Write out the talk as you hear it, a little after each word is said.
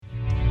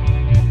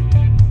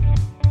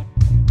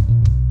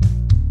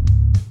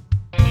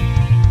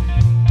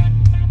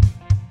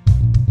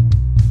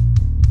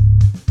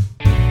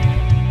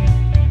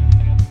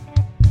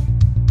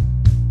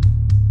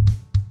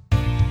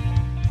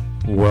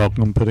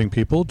Welcome, pudding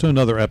people, to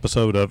another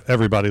episode of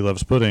Everybody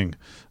Loves Pudding.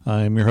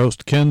 I'm your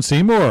host, Ken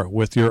Seymour,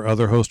 with your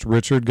other host,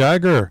 Richard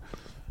Geiger.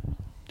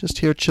 Just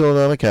here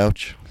chilling on the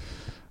couch.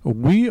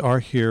 We are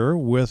here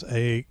with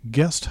a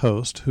guest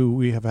host who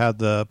we have had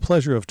the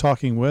pleasure of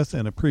talking with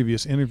in a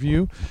previous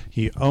interview.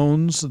 He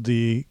owns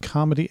the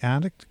Comedy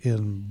Addict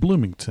in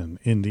Bloomington,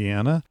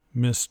 Indiana,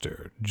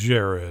 Mr.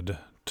 Jared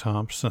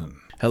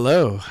Thompson.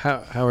 Hello.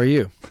 How are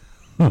you?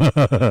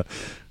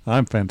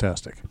 I'm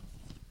fantastic.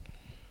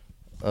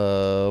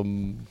 Oh,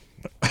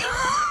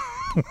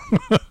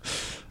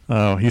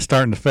 he's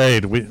starting to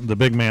fade. The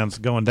big man's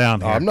going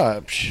down here. I'm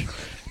not.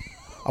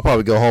 I'll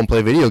probably go home and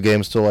play video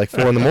games till like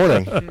 4 in the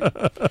morning.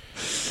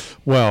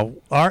 Well,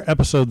 our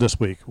episode this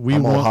week,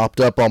 I'm all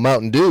hopped up on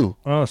Mountain Dew.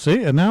 Oh,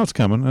 see, and now it's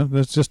coming.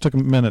 It just took a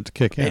minute to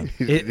kick in.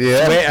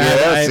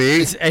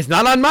 See? It's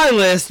not on my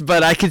list,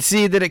 but I could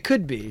see that it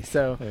could be.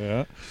 So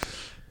Yeah.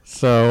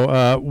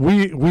 So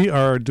we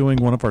are doing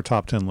one of our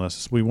top 10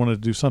 lists. We wanted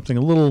to do something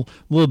a little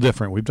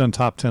different. We've done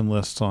top 10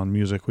 lists on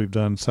music. We've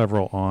done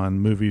several on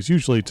movies,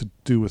 usually to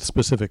do with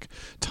specific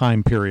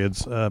time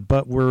periods.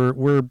 But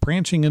we're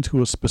branching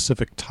into a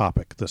specific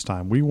topic this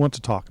time. We want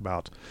to talk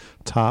about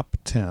top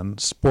 10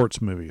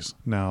 sports movies.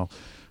 Now,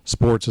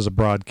 sports is a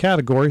broad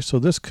category, so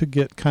this could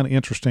get kind of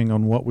interesting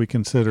on what we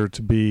consider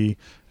to be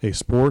a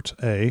sport,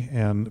 A,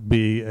 and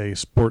B, a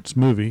sports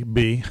movie,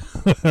 B.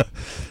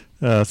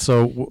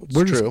 So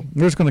we're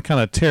just going to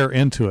kind of tear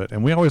into it,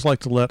 and we always like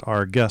to let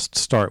our guests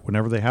start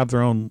whenever they have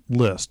their own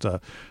list.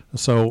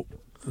 So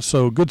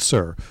good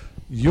sir,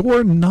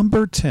 your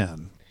number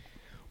 10.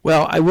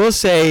 Well, I will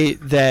say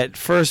that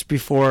first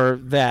before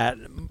that,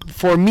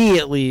 for me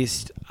at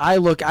least,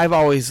 I've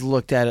always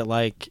looked at it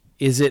like,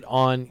 is it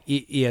on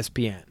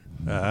ESPN?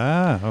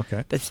 Ah,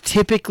 okay. That's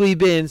typically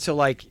been, so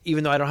like,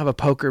 even though I don't have a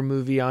poker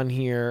movie on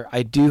here,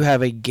 I do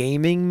have a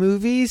gaming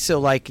movie. So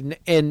like,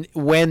 and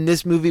when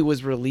this movie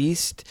was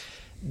released,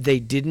 they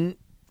didn't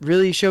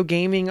really show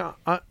gaming,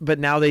 but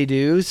now they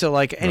do. So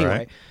like, anyway,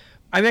 right.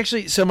 I'm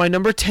actually, so my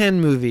number 10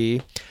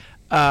 movie,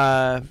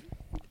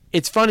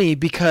 it's funny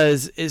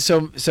because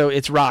so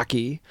it's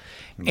Rocky.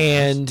 Nice.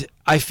 And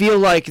I feel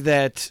like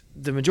that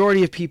the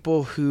majority of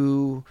people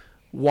who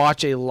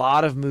watch a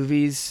lot of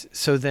movies,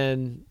 so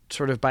then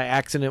sort of by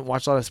accident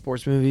watch a lot of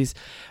sports movies,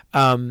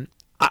 I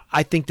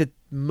think that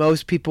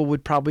most people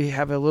would probably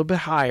have it a little bit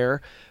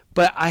higher,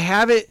 but I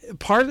have it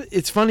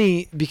it's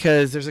funny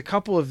because there's a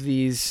couple of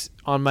these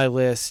on my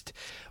list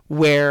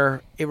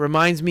where it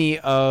reminds me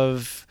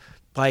of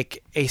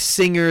like a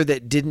singer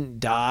that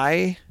didn't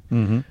die.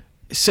 Mm-hmm.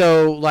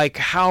 So like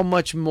how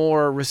much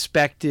more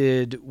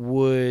respected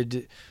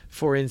would,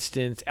 for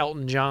instance,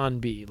 Elton John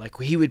be? Like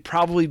he would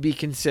probably be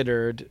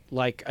considered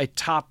like a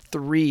top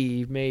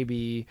 3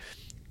 maybe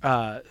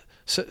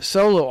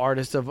solo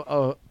artist of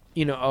all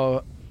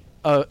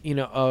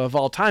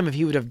time if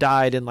he would have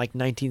died in like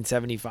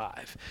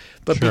 1975.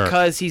 But sure.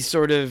 Because he's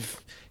sort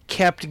of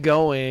kept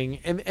going,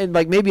 and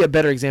like maybe a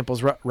better example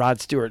is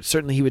Rod Stewart.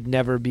 Certainly he would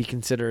never be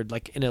considered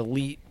like an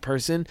elite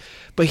person,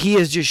 but he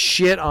has just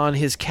shit on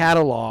his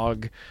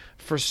catalog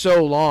for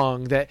so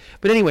long that,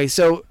 but anyway,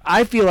 so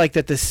I feel like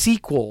that the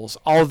sequels,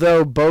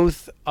 although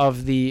both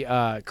of the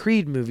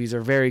Creed movies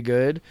are very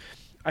good,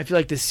 I feel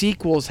like the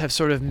sequels have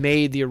sort of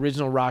made the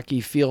original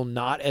Rocky feel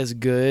not as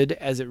good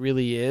as it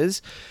really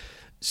is.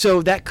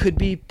 So that could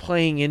be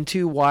playing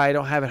into why I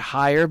don't have it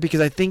higher, because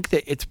I think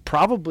that it's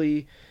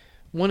probably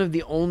one of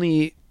the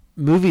only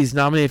movies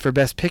nominated for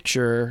Best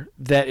Picture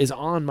that is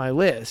on my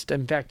list.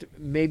 In fact,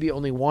 maybe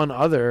only one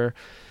other.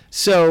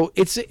 So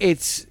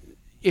it's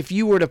if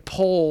you were to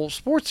poll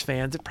sports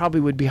fans, it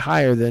probably would be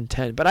higher than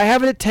 10. But I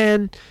have it at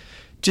 10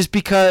 just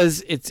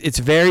because it's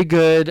very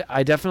good.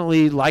 I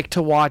definitely like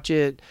to watch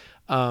it.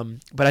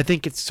 But I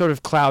think it's sort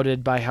of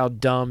clouded by how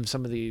dumb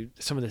some of the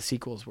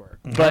sequels were.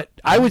 Mm-hmm. But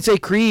I would say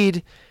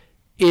Creed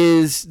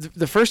is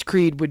the first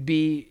Creed would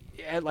be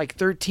at like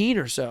 13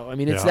 or so. I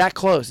mean, it's that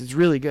close. It's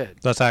really good.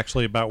 That's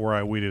actually about where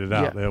I weeded it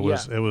out. Yeah, it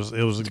was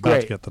about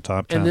great. to get the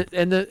top 10.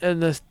 And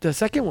the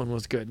second one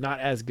was good, not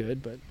as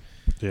good, but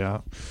yeah.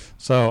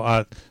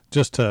 So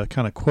just to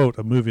kind of quote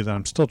a movie that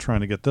I'm still trying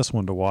to get this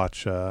one to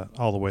watch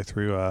all the way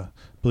through. I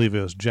believe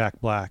it was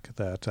Jack Black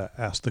that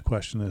asked the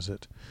question: is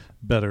it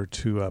better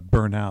to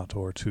burn out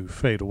or to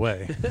fade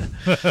away?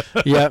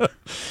 Yeah.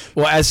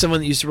 Well, as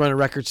someone that used to run a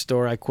record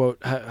store, I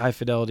quote High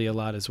Fidelity a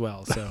lot as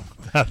well. So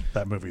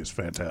that movie is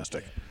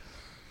fantastic.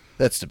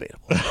 That's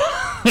debatable.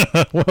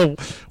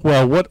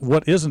 well,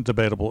 what isn't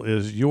debatable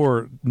is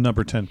your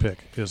number 10 pick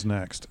is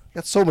next.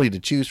 Got so many to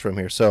choose from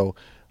here. So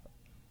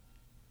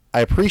I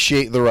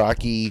appreciate the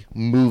Rocky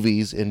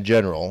movies in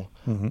general,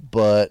 mm-hmm.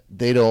 but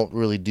they don't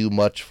really do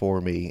much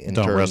for me in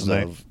terms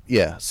of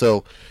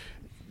So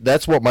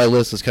that's what my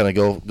list is kind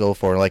of go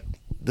for. Like,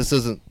 this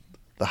isn't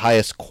the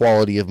highest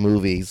quality of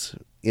movies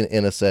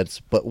in a sense,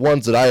 but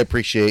ones that I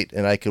appreciate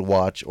and I could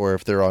watch, or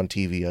if they're on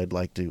TV,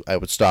 I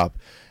would stop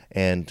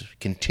and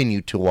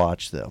continue to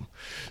watch them.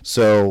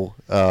 So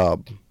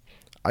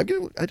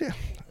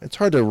it's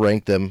hard to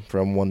rank them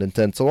from 1 to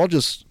 10. So I'll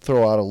just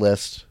throw out a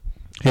list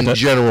in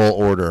general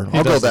order.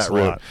 I'll go that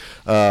route.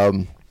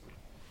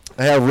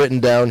 I have written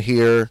down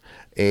here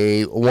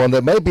one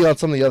that might be on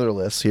some of the other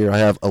lists here. I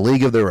have A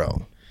League of Their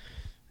Own.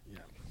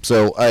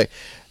 So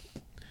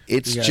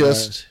it's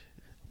just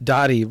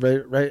Dottie,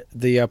 right.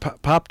 The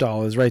pop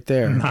doll is right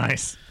there.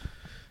 Nice.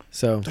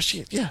 So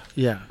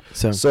yeah.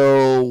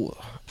 So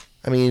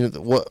I mean,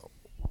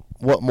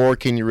 what more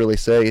can you really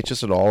say? It's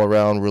just an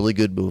all-around really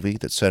good movie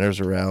that centers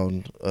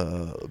around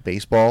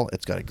baseball.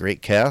 It's got a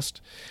great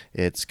cast.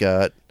 It's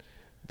got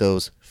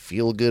those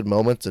feel-good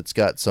moments. It's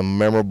got some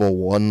memorable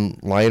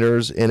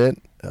one-liners in it.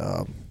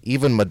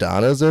 Even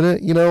Madonna's in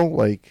it,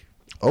 like,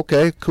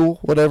 okay, cool,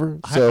 whatever.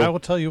 So I will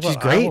tell you what. She's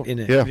great in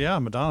it. Yeah,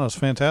 Madonna's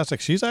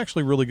fantastic. She's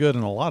actually really good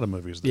in a lot of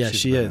movies.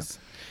 She is.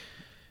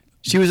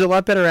 She was a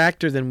lot better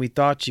actor than we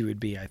thought she would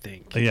be, I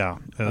think. Yeah,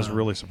 it was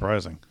really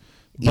surprising.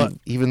 But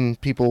even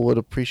people would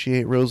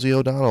appreciate Rosie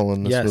O'Donnell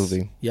in this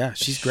movie. Yeah,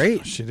 she's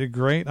great. She did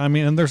great. I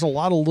mean, and there's a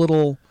lot of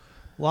little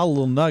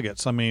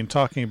nuggets. I mean,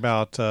 talking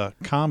about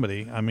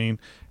comedy. I mean,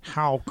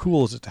 how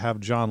cool is it to have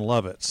John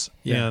Lovitz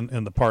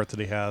in the part that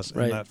he has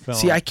in that film?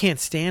 See, I can't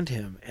stand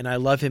him, and I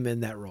love him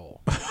in that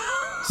role.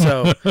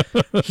 So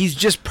he's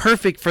just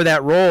perfect for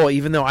that role.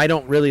 Even though I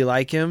don't really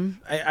like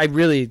him, I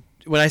really.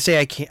 When I say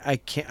I can't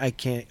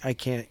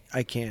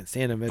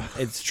stand him,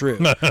 it's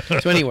true.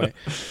 So anyway,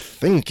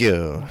 thank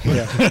you.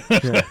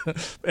 Yeah.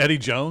 Eddie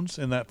Jones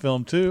in that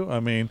film too.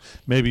 I mean,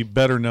 maybe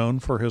better known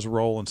for his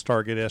role in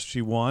Stargate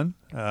SG-1.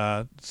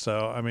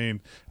 So I mean,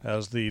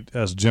 as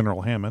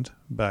General Hammond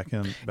back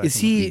in. Is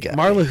he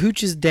Marla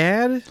Hooch's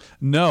dad?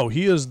 No,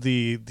 he is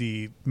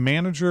the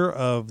manager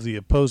of the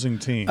opposing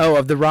team. Oh,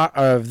 of the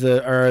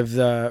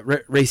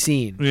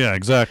Racine. Yeah,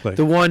 exactly.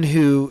 The one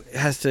who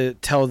has to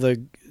tell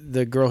the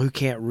girl who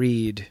can't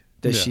read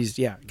that she's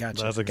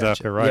gotcha. That's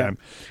exactly right. Yeah.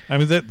 I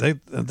mean, they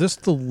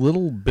just the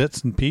little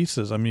bits and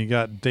pieces. I mean, you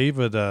got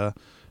David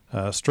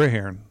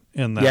Strathairn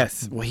in that.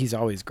 Yes, well, he's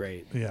always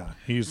great. Yeah,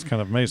 he's kind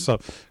of amazing.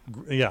 So,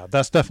 yeah,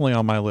 that's definitely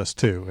on my list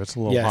too. It's a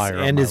little higher.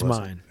 And on is my list.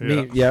 mine.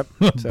 Yeah. Me, yep.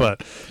 So.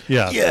 But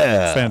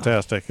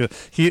fantastic.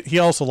 He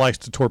also likes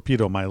to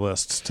torpedo my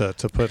lists to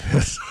put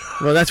his.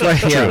 Well, that's why.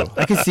 Yeah,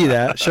 I can see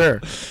that.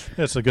 Sure,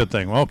 it's a good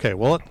thing. Okay,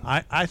 well,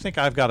 I think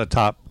I've got a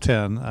top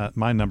 10.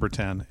 My number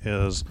 10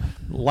 is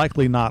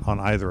likely not on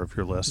either of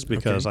your lists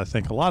because I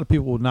think a lot of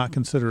people would not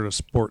consider it a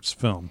sports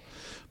film,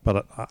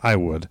 but I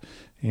would.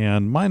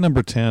 And my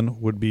number 10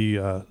 would be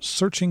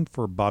Searching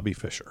for Bobby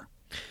Fischer.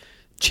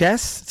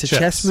 Chess. It's a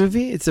chess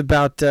movie. It's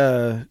about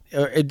is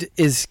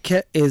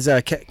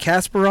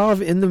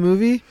Kasparov in the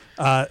movie?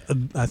 I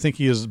think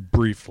he is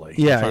briefly,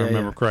 if I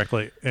remember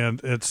correctly.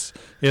 And it's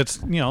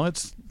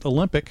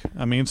Olympic.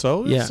 I mean,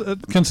 so it's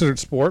considered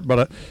sport,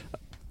 but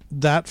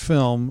that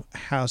film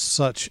has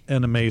such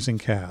an amazing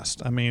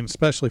cast. I mean,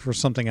 especially for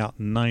something out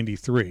in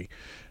 '93.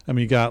 I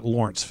mean, you got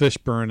Lawrence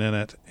Fishburne in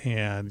it,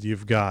 and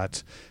you've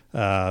got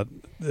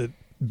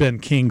Ben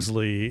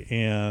Kingsley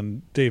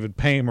and David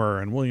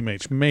Paymer and William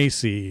H.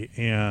 Macy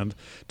and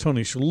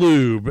Tony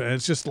Shalhoub. And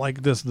it's just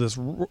like this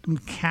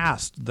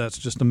cast that's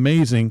just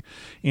amazing,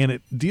 and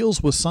it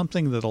deals with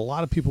something that a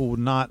lot of people would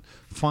not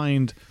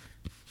find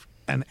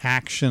an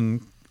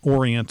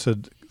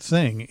action-oriented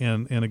thing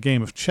in a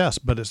game of chess,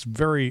 but it's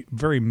very,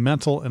 very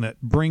mental, and it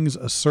brings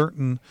a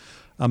certain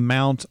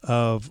amount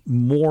of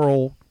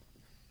moral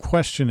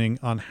questioning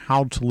on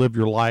how to live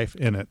your life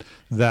in it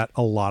that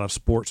a lot of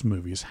sports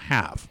movies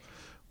have,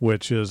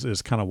 which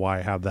is kind of why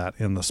I have that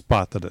in the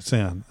spot that it's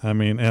in. I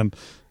mean, and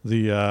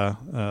the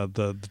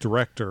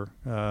director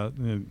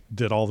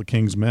did all the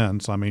King's Men,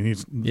 so I mean,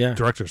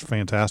 director's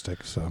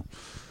fantastic. So,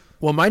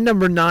 well, my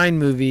number 9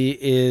 movie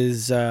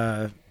is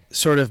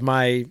sort of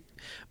my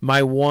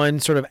one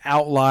sort of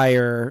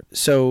outlier,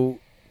 so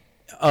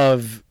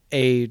of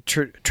a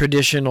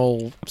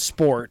traditional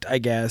sport, I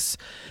guess.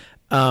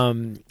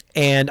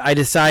 And I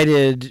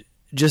decided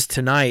just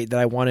tonight that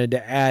I wanted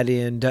to add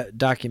in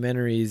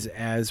documentaries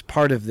as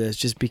part of this,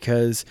 just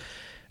because,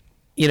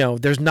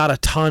 there's not a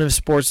ton of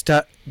sports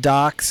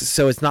docs,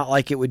 so it's not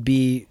like it would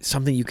be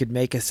something you could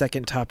make a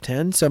second top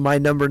 10. So my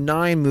number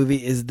 9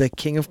 movie is The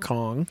King of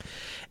Kong.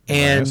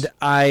 And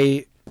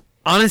nice.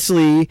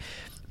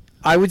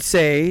 I would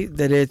say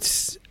that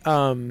it's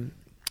Murderball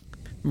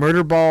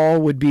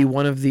would be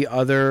one of the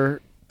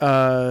other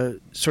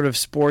sort of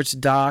sports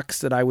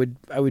docs that I would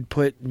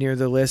put near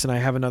the list, and I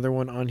have another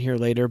one on here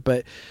later.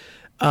 But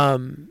I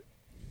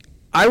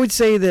would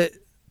say that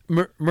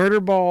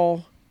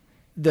Murderball,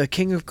 The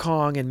King of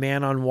Kong, and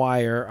Man on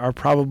Wire are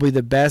probably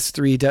the best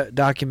 3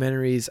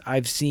 documentaries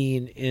I've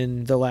seen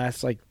in the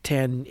last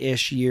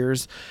 10-ish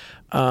years.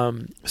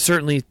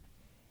 Certainly,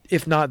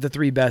 if not the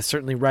 3 best,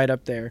 certainly right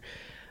up there.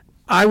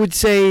 I would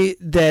say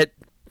that,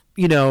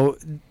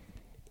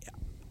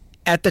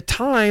 at the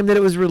time that it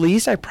was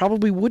released, I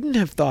probably wouldn't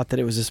have thought that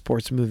it was a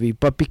sports movie,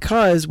 but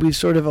because we've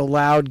sort of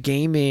allowed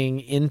gaming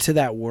into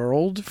that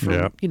world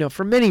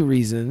for many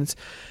reasons,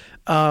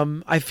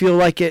 I feel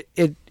like it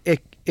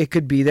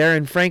could be there.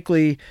 And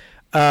frankly,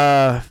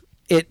 the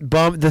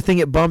thing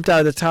it bumped out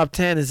of the top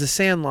 10 is The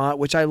Sandlot,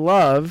 which I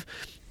love,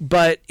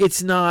 but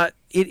it's not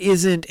it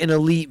isn't an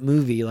elite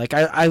movie. Like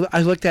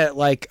I looked at it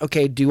like,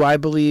 okay, do I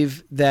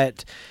believe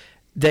that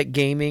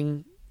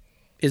gaming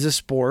is a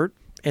sport?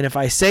 And if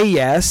I say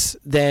yes,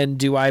 then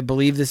do I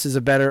believe this is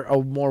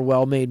a more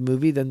well-made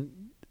movie than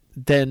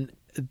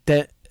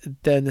The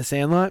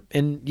Sandlot?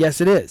 And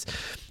yes, it is.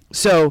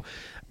 So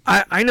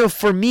I know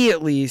for me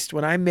at least,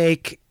 when I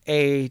make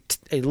a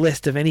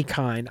list of any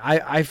kind,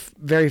 I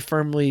very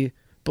firmly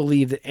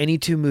believe that any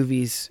two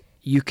movies,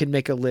 you can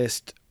make a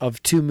list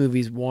of two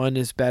movies. One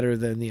is better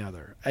than the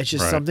other. It's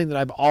just something that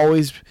I've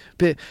always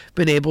been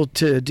able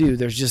to do.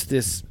 There's just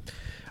this.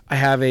 I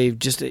have I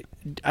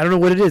don't know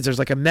what it is. There's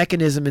like a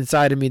mechanism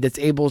inside of me that's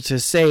able to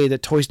say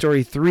that Toy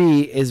Story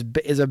 3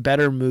 is a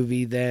better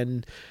movie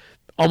than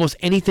almost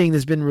anything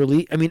that's been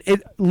released. I mean,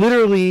 it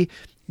literally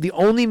the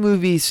only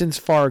movie since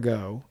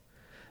Fargo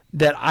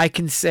that I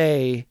can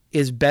say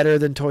is better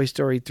than Toy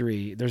Story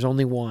 3. There's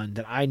only one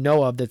that I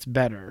know of that's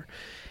better,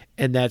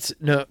 and that's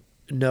No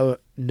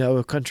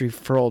Country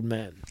for Old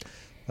Men.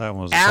 That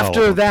was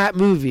after that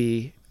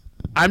movie.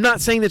 I'm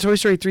not saying that Toy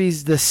Story 3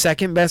 is the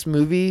second best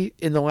movie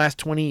in the last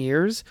 20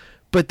 years,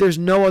 but there's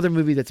no other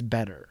movie that's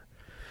better.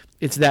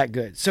 It's that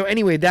good. So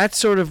anyway, that's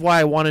sort of why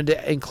I wanted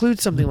to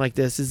include something like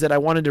this, is that I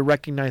wanted to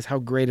recognize how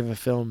great of a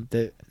film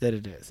that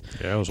it is.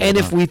 Yeah, it was and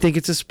if we think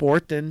it's a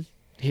sport, then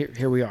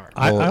here we are.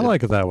 I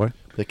like it that way.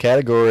 The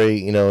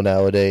category,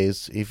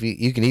 nowadays, if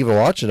you can even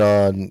watch it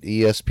on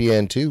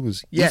ESPN2,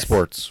 is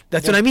esports.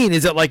 That's what I mean.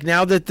 Is it like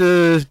now that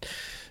the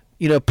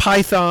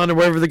Python or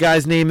whatever the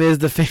guy's name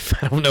is,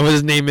 I don't know what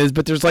his name is,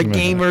 but there's like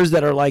gamers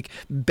that are like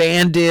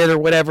Bandit or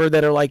whatever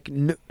that are like,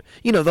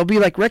 they'll be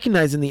like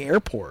recognized in the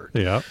airport.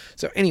 Yeah.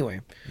 So anyway.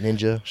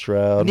 Ninja,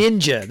 Shroud.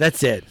 Ninja,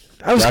 that's it.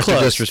 I was Dr.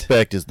 close.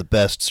 Disrespect is the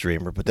best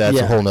streamer, but that's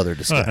a whole nother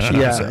discussion.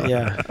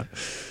 Yeah.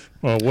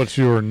 Well, what's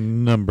your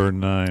number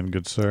 9,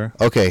 good sir?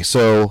 Okay,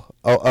 so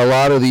a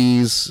lot of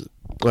these,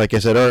 like I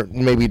said, aren't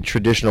maybe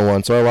traditional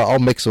ones, so I'll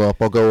mix them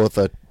up. I'll go with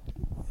a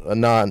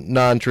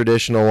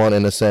non-traditional one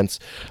in a sense.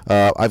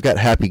 I've got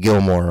Happy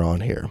Gilmore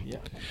on here. Yeah,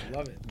 I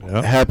love it.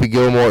 Yep. Happy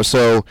Gilmore.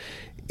 So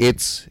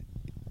it's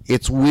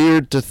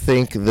weird to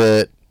think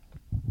that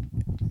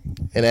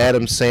an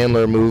Adam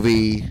Sandler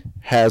movie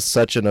has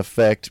such an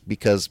effect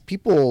because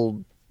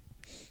people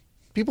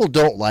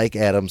don't like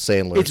Adam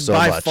Sandler it's so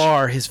much. It's by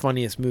far his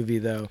funniest movie,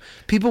 though.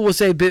 People will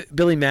say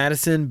Billy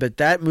Madison, but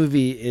that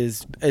movie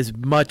is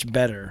much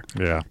better.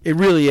 Yeah, it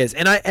really is.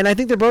 And I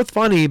think they're both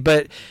funny,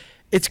 but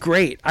it's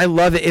great. I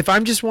love it. If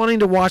I'm just wanting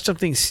to watch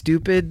something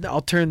stupid,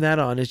 I'll turn that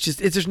on.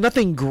 There's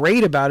nothing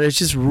great about it. It's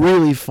just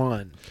really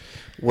fun.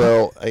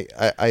 Well,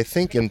 I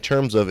think in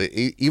terms of it,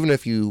 even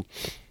if you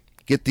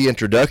get the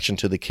introduction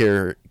to the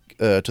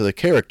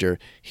character,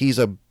 he's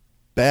a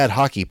bad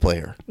hockey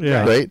player,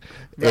 right?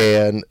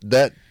 And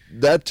that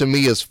to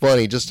me is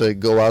funny, just to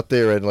go out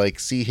there and like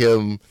see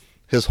him.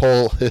 His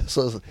whole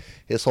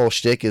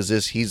shtick is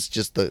this: he's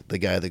just the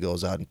guy that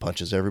goes out and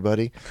punches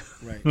everybody.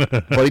 Right.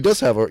 But he does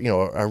have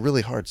a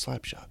really hard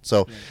slap shot.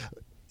 So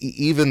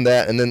even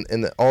that,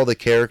 and all the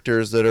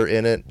characters that are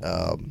in it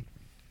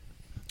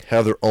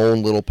have their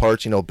own little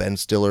parts. Ben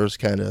Stiller's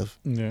kind of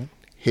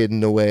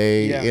hidden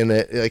away in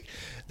it. Like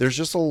there's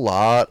just a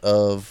lot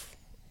of,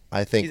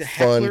 I think, he's a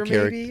fun heckler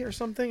character maybe or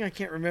something. I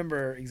can't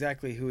remember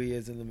exactly who he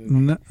is in the movie.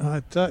 No,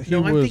 I thought he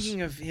was. I'm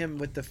thinking of him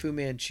with the Fu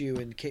Manchu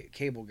and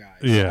Cable Guy.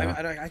 Yeah,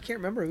 I can't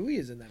remember who he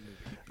is in that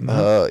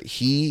movie.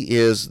 He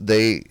is.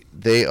 They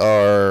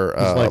are.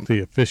 He's like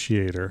the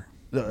officiator.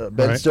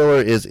 Ben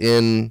Stiller is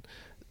in.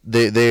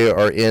 They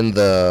are in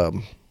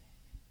the.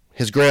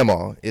 His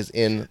grandma is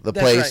in the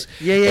place,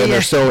 and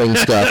they're sewing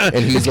stuff,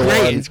 and he's the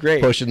one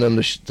pushing them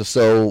to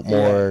sew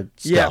more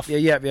stuff.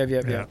 Yeah.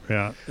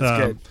 That's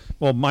good.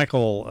 Well,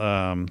 Michael,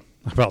 I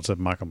about said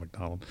Michael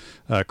McDonald,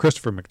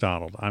 Christopher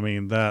McDonald. I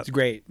mean, that's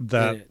great.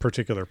 That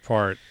particular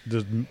part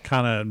just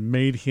kind of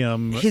made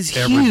him his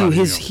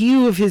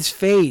hue of his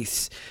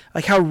face,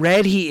 like how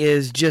red he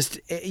is.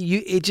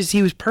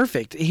 He was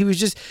perfect. He was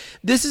just.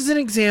 This is an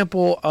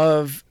example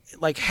of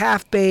like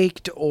Half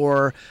Baked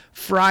or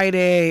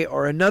Friday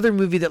or another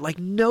movie that like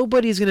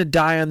nobody's gonna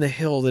die on the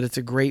hill that it's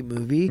a great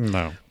movie.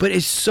 No, but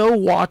it's so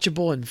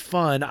watchable and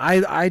fun.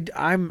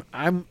 I'm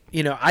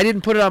I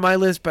didn't put it on my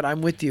list, but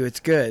I'm with you. It's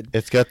good.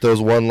 It's got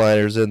those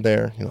one-liners in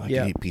there. I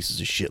can eat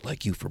pieces of shit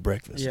like you for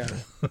breakfast. Yeah,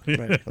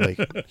 right. Like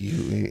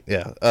you.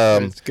 Yeah.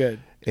 It's good.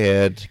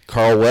 And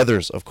Carl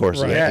Weathers, of course.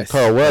 Right. Yes.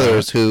 Carl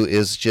Weathers, who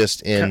is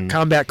just in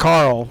Combat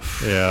Carl.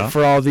 Yeah.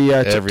 For all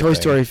the Toy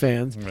Story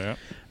fans. Yeah.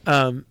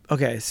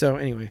 Okay, so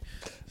anyway.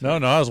 No,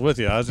 I was with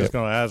you. I was just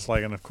going to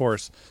add, and of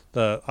course,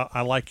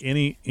 I like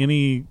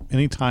any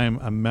time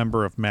a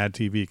member of Mad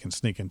TV can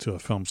sneak into a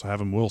film. So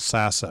having Will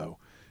Sasso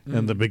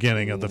in the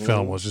beginning of the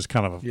film was just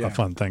kind of a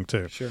fun thing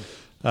too. Sure.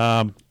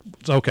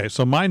 Okay,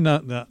 so my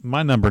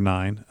number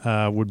 9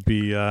 would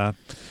be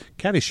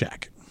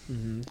Caddyshack.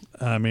 Mm-hmm.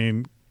 I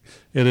mean,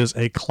 it is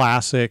a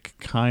classic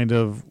kind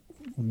of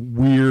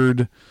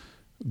weird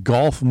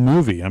golf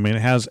movie. I mean,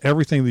 it has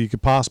everything that you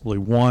could possibly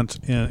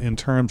want in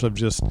terms of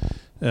just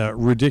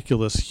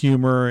ridiculous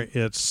humor.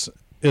 It's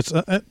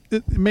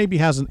it maybe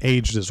hasn't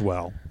aged as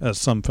well as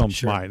some films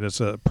Sure. might. It's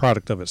a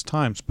product of its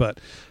times, but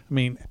I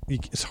mean,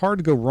 it's hard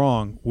to go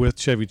wrong with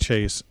Chevy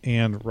Chase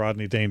and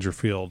Rodney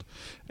Dangerfield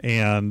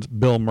and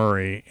Bill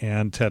Murray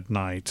and Ted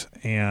Knight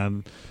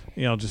and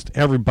just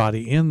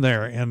everybody in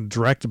there, and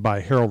directed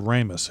by Harold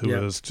Ramis, who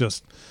Yep. is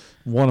just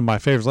one of my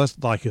favorites.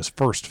 That's like his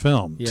first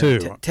film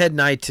too. Ted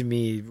Knight to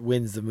me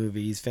wins the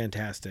movie. He's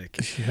fantastic.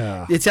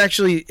 Yeah. It's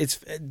actually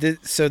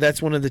so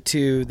that's one of the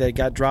two that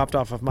got dropped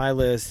off of my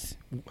list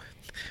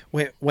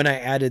when I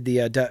added the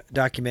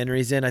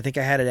documentaries in. I think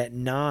I had it at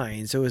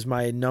 9, so it was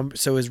my number.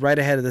 So it was right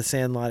ahead of The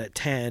Sandlot at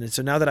 10. And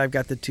so now that I've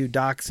got the 2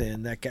 docs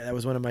in, that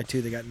was one of my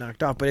 2 that got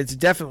knocked off. But it's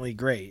definitely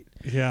great.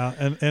 Yeah,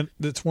 and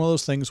it's one of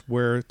those things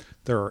where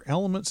there are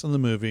elements in the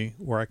movie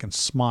where I can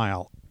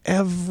smile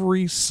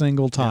every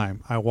single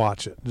time I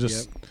watch it.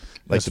 Just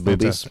Like it's the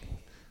boobies? fantastic.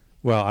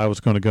 Well, I was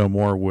going to go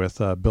more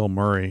with Bill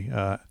Murray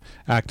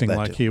acting That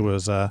like too. he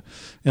was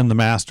in The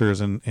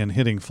Masters and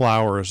hitting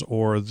flowers,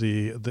 or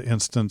the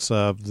instance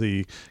of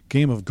the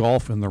game of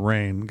golf in the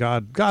rain.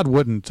 God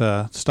wouldn't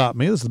stop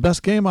me. This is the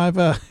best game I've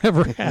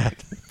ever had.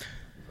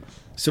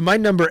 So my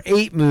number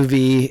 8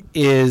 movie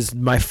is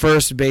my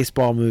first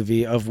baseball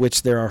movie, of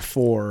which there are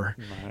 4.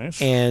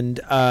 Nice. And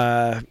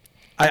I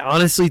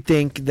honestly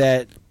think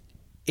that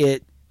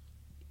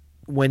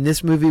when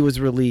this movie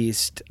was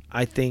released,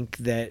 I think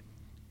that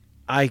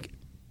I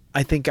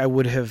think I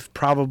would have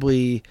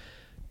probably,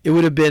 it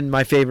would have been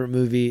my favorite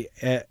movie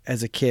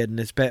as a kid,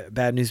 and it's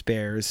Bad News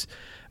Bears.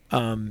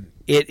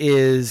 It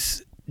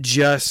is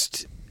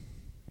just,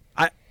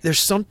 there's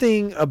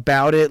something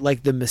about it,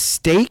 like the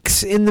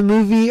mistakes in the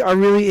movie are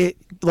really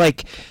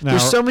like, Now,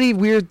 there's so many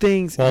weird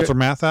things. Walter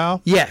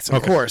Matthau? Yes, of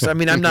Okay. course. I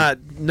mean, I'm not.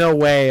 No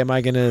way am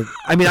I gonna.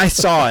 I mean, I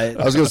saw it.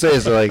 I was gonna say,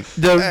 so like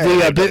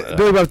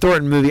Billy Bob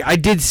Thornton movie. I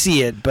did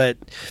see it, but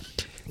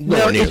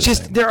Nowhere near it's the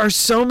just same. there are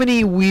so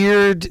many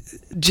weird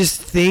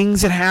just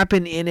things that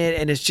happen in it,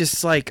 and it's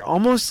just like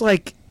almost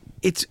like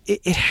it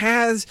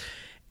has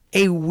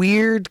a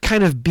weird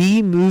kind of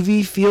B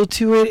movie feel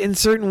to it in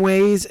certain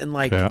ways, and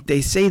like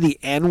they say the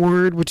N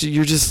word, which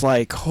you're just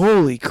like,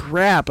 holy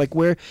crap! Like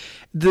where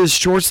the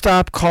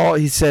shortstop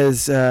he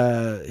says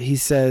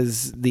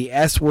the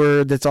S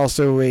word. That's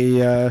also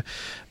a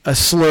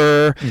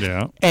slur.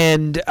 Yeah.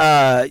 And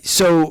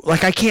so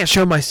like I can't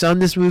show my son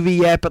this movie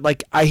yet, but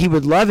like he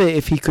would love it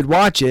if he could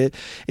watch it.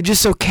 And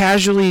just so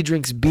casually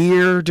drinks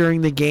beer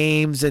during the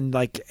games, and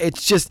like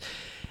it's just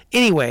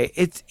anyway,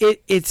 it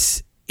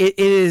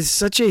is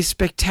such a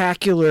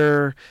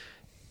spectacular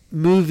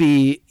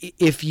movie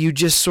if you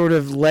just sort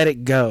of let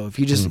it go. If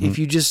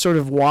you just sort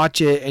of watch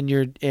it,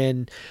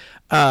 and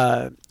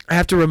I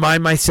have to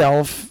remind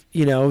myself,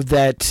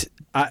 that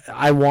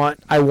I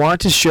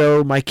want to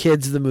show my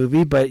kids the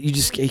movie, but you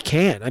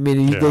can't. I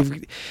mean,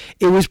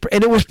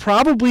 it was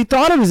probably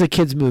thought of as a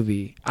kids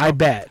movie. I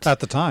bet At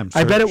the time.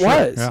 I bet it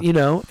was.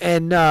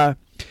 Yeah.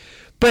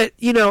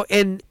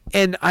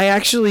 And I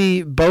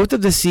actually, both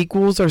of the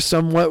sequels are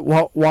somewhat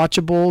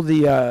watchable.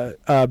 The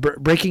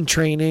Breaking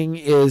Training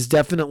is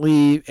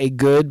definitely a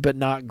good but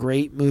not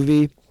great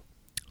movie,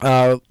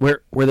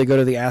 where they go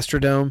to the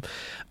Astrodome.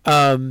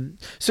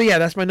 So yeah,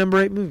 that's my number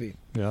 8 movie.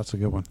 Yeah, that's a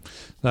good one.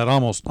 That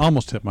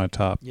almost hit my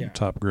top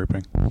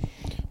grouping.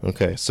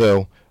 Okay,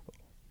 so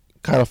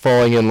kind of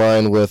falling in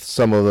line with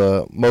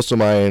most of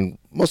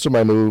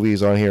my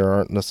movies on here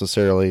aren't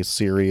necessarily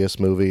serious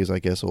movies, I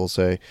guess we'll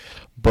say,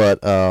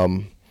 but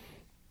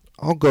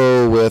I'll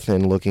go with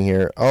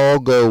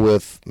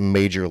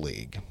Major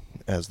League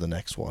as the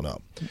next one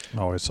up.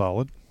 Always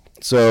solid.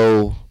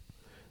 So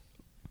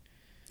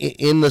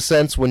in the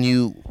sense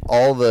when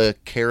all the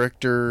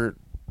characters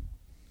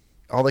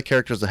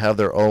that have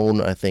their own,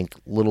 I think,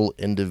 little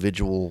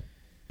individual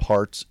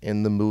parts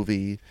in the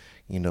movie,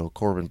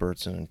 Corbin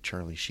Burnson and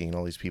Charlie Sheen,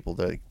 all these people,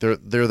 they're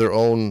their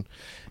own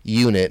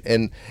unit,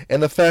 and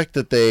the fact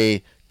that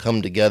they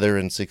come together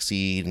and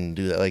succeed and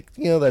do that,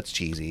 that's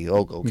cheesy.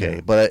 Okay,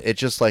 yeah. But it's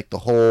just like the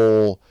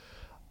whole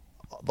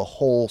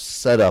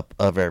setup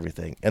of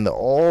everything, and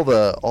all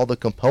the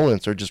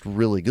components are just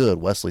really good.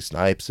 Wesley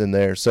Snipes in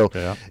there, so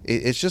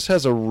it just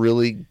has a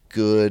really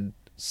good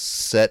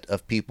set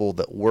of people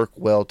that work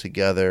well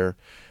together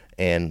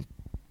and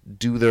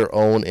do their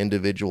own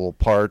individual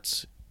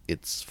parts.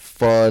 It's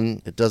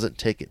fun. It doesn't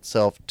take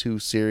itself too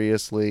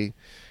seriously.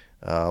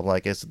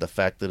 Like I said, the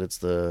fact that it's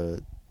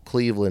the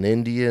Cleveland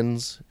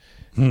Indians,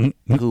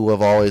 who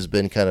have always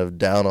been kind of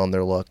down on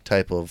their luck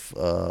type of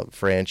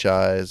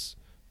franchise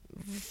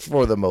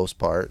for the most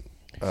part.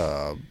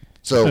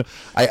 So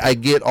I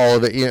get all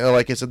of it.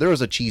 Like I said, there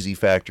was a cheesy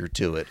factor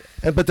to it,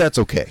 but that's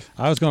okay.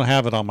 I was going to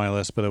have it on my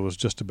list, but it was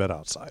just a bit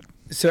outside.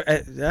 So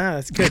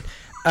that's good.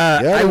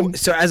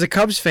 So as a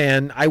Cubs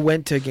fan, I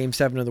went to Game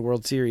 7 of the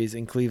World Series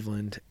in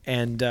Cleveland,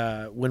 and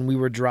when we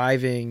were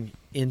driving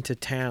into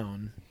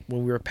town,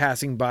 when we were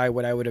passing by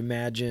what I would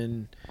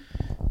imagine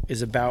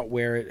is about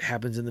where it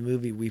happens in the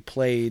movie, we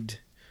played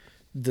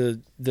the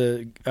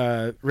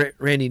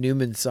Randy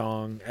Newman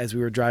song as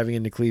we were driving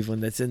into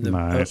Cleveland. That's in the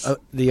nice.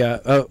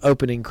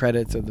 Opening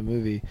credits of the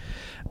movie.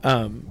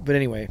 But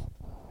anyway,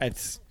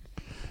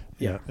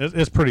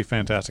 It's pretty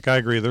fantastic. I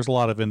agree. There's a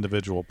lot of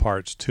individual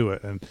parts to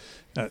it, and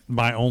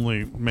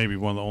maybe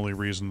one of the only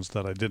reasons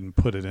that I didn't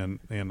put it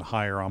in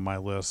higher on my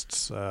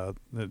lists, it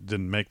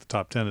didn't make the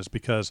top 10, is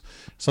because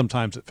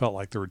sometimes it felt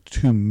like there were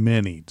too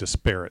many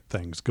disparate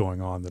things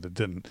going on that it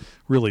didn't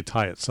really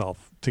tie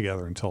itself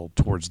together until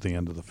towards the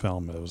end of the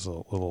film. It was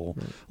a little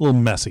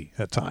messy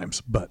at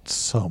times, but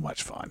so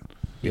much fun.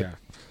 Yeah.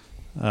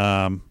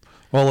 Well,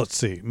 let's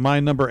see. My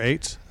number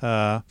 8.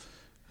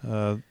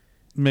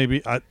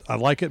 Maybe I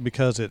like it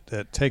because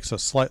it takes a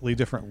slightly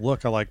different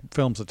look. I like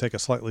films that take a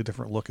slightly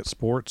different look at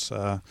sports.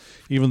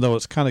 Even though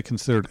it's kind of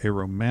considered a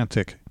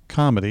romantic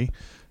comedy,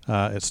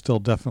 it's still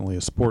definitely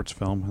a sports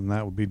film, and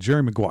that would be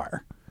Jerry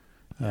Maguire.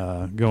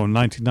 Going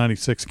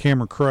 1996,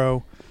 Cameron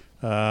Crowe.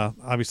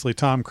 Obviously,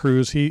 Tom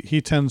Cruise,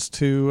 he tends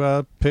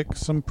to pick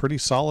some pretty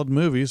solid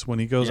movies when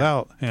he goes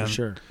out. And, for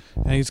sure.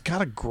 And he's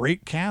got a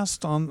great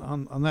cast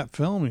on that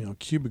film. You know,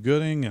 Cuba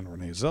Gooding and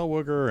Renee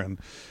Zellweger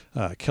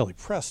and Kelly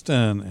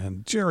Preston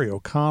and Jerry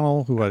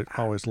O'Connell, who I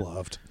always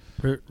loved.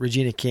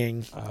 Regina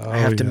King, I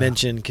have to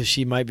mention, because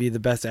she might be the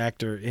best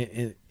actor.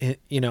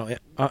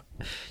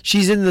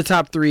 She's in the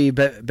top 3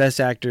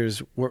 best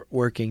actors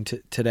working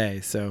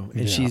today. So,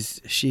 and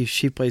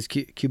she plays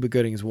Cuba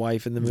Gooding's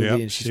wife in the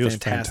movie, and she's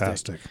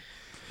fantastic.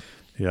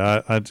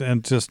 Yeah,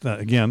 and just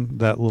again,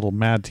 that little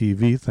Mad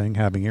TV thing,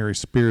 having Ari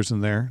Spears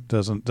in there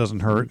doesn't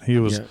hurt. He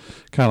was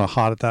kind of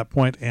hot at that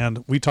point,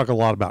 and we talk a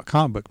lot about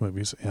comic book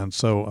movies, and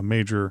so a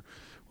major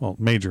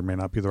may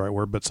not be the right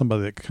word, but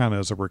somebody that kind of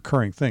is a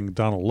recurring thing,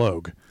 Donald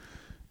Logue,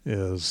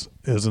 is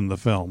in the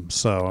film.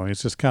 So I mean,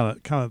 it's just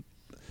kind of.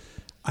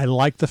 I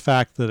like the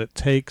fact that it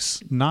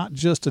takes not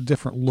just a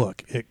different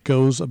look; it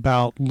goes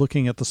about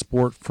looking at the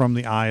sport from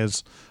the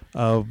eyes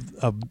of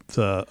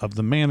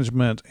the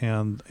management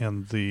and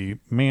the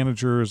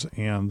managers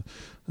and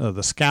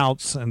the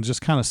scouts, and just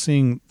kind of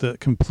seeing the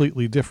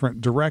completely different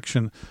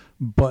direction,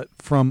 but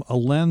from a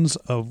lens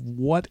of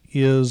what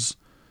is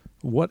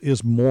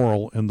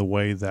moral in the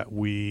way that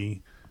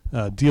we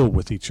deal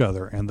with each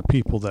other and the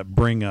people that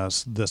bring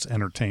us this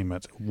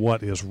entertainment.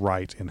 What is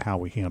right in how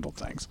we handle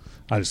things.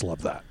 I just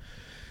love that.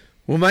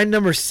 Well, my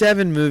number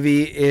 7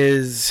 movie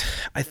is,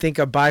 I think,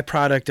 a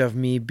byproduct of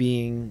me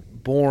being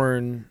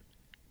born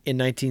in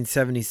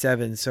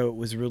 1977. So it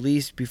was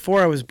released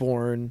before I was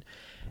born,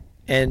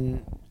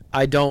 and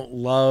I don't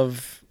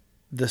love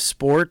the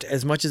sport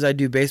as much as I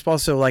do baseball.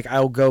 So like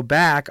I'll go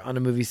back on a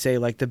movie, say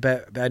like the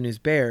Bad News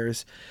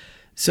Bears.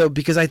 So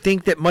because I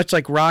think that much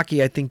like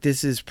Rocky, I think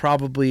this is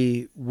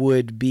probably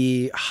would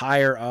be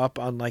higher up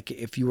on, like,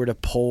 if you were to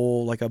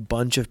poll like a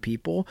bunch of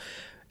people.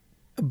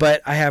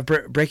 But I have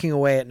Breaking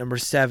Away at number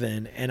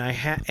 7, and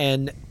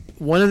and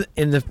one of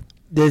that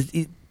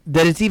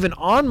it's even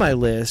on my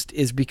list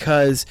is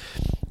because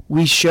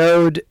we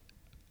showed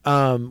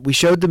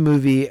the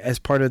movie as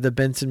part of the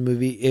Benson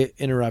movie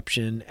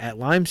Interruption at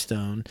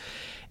Limestone,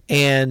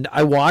 and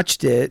I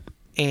watched it,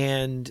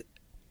 and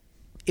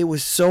it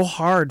was so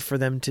hard for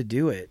them to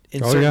do it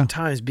in certain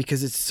times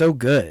because it's so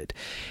good.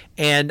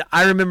 And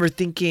I remember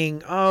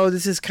thinking, oh,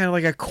 this is kind of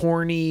like a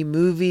corny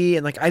movie,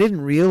 and like I didn't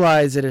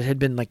realize that it had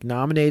been like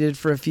nominated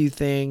for a few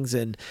things,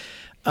 and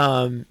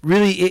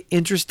really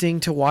interesting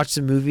to watch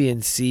the movie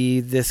and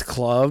see this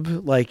club.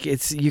 Like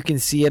you can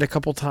see it a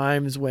couple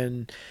times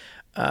when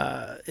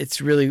it's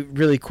really,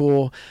 really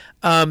cool.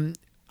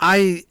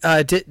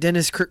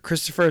 Dennis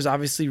Christopher is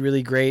obviously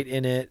really great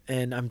in it,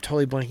 and I'm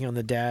totally blanking on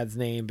the dad's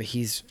name, but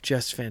he's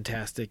just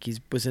fantastic. He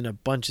was in a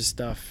bunch of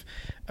stuff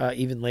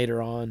even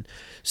later on.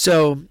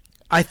 So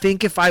I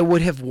think if I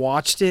would have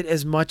watched it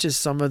as much as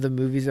some of the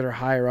movies that are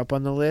higher up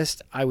on the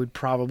list, I would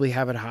probably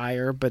have it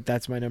higher, but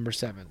that's my number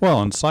 7. Well,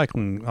 and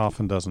cycling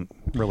often doesn't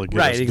really get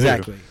right,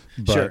 exactly.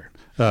 But,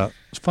 sure.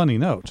 Funny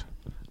note,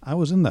 I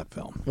was in that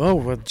film. Oh,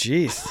 well,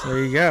 geez.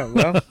 There you go.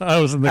 Well,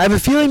 I was in the I have a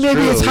feeling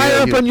maybe it's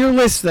higher up on your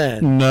list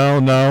then.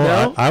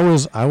 No? I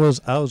was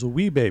a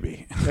wee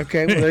baby.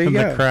 Okay, well, there you in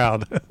go. The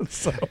crowd.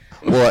 So.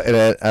 Well,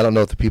 and I don't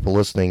know if the people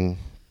listening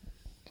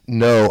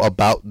know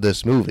about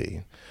this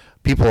movie.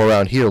 People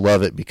around here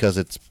love it because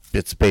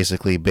it's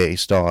basically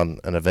based on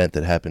an event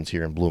that happens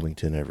here in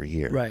Bloomington every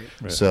year. Right.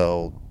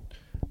 So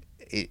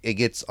it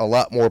gets a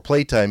lot more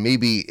playtime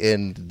maybe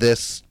in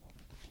this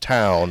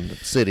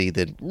city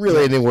than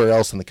really anywhere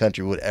else in the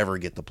country would ever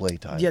get the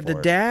playtime. Yeah, the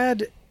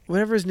dad,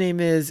 whatever his name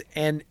is,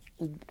 and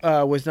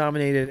was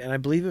nominated, and I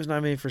believe it was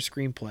nominated for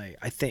screenplay.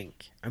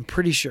 I'm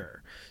pretty sure.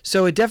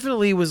 So it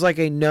definitely was like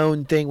a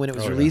known thing when it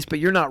was released. But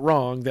you're not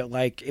wrong that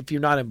like if you're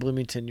not in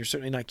Bloomington, you're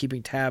certainly not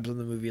keeping tabs on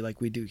the movie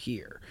like we do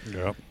here.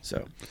 Yep.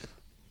 So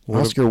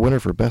Oscar winner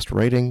for best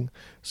writing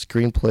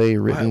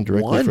screenplay written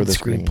directly for the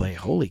screenplay. screen.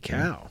 Holy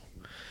cow!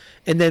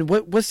 And then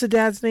what's the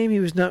dad's name? He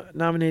was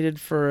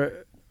nominated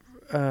for.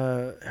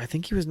 I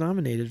think he was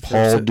nominated for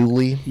Paul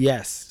Dooley.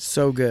 Yes,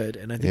 so good.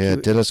 And I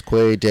think Dennis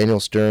Quaid, Daniel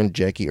Stern,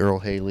 Jackie Earle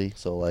Haley.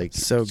 So like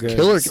so good.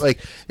 Killer,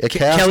 like a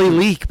cast, Kelly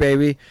Leak,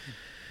 baby.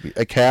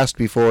 A cast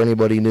before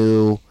anybody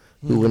knew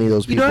who any of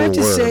those people were. I have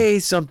to say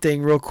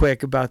something real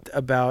quick about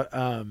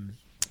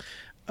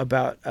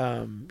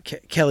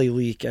Kelly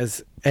Leak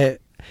as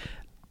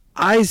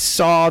I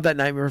saw that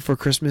Nightmare Before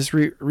Christmas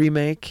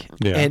remake,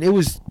 and it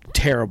was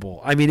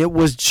terrible. I mean, it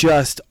was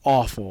just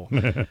awful.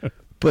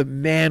 But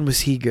man,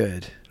 was he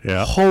good.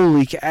 Yeah.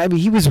 Holy I mean,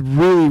 he was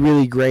really,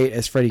 really great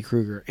as Freddy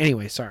Krueger.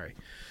 Anyway, sorry.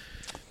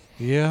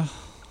 Yeah.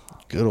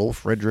 Good old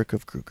Frederick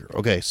of Krueger.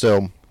 Okay,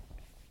 so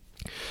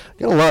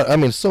got a lot. I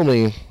mean, so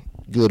many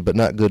good but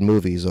not good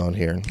movies on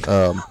here.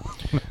 I'll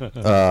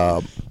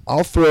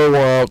throw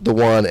out the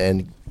one,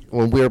 and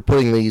when we were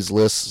putting these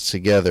lists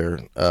together,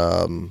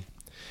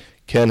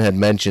 Ken had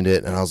mentioned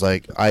it, and I was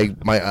like,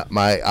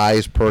 my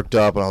eyes perked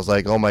up, and I was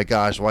like, oh my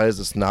gosh, why is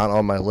this not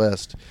on my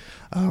list?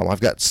 I've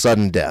got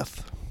Sudden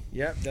Death.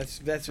 Yep,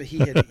 that's what he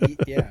had.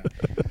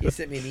 He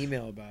sent me an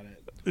email about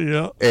it.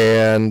 Yeah,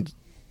 and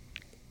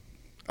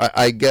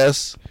I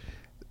guess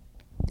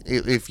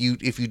if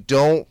you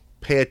don't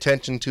pay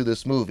attention to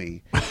this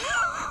movie,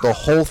 the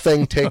whole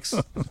thing takes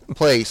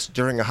place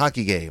during a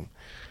hockey game,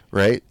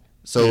 right?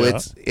 So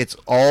it's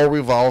all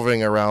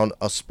revolving around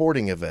a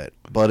sporting event,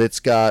 but it's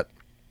got,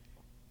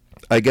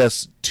 I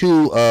guess,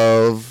 two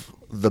of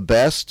the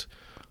best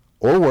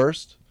or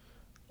worst,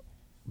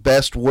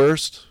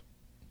 worst.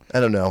 I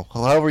don't know,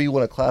 however you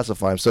want to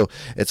classify them. So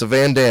it's a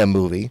Van Damme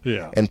movie,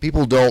 and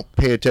people don't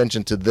pay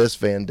attention to this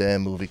Van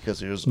Damme movie because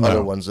there's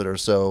other ones that are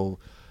so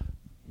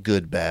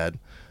good, bad.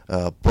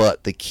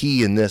 But the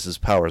key in this is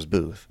Powers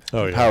Booth.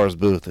 Oh, yeah. Powers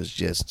Booth is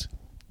just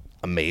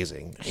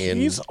amazing.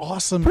 He's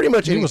awesome. Pretty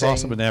much anything. He was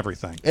awesome in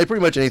everything. And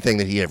pretty much anything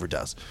that he ever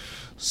does.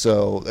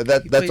 So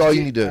that's all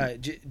you need to.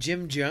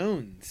 Jim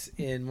Jones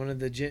in one of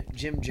the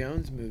Jim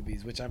Jones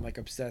movies, which I'm like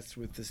obsessed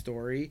with the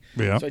story.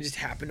 Yeah. So I just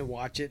happened to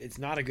watch it. It's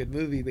not a good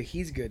movie, but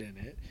he's good in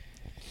it.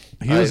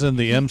 He was in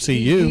the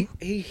MCU.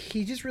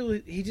 He just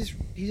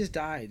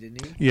died,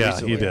 didn't he? Yeah,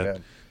 recently, he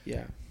did.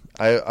 Yeah.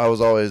 I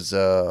was always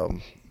a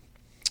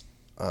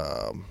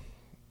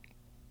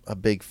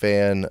big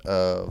fan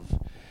of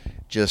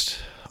just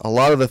a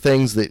lot of the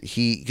things that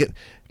he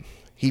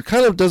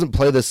kind of doesn't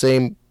play the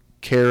same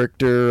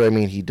character. I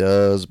mean, he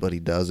does, but he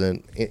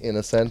doesn't in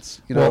a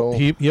sense, you know.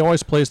 He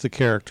always plays the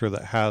character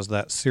that has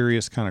that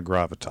serious kind of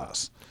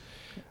gravitas.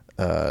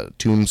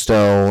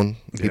 Tombstone,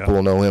 people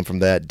will know him from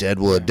that.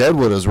 Deadwood.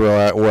 Deadwood is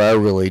where I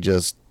really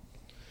just.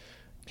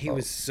 He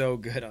was so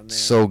good on that.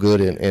 So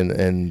good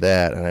in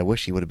that, and I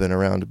wish he would have been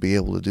around to be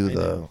able to do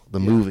the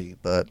movie,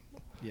 but.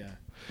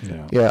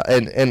 Yeah,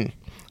 and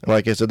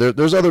like I said,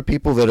 there's other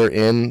people that are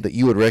in that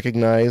you would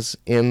recognize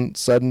in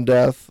Sudden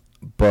Death,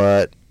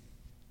 but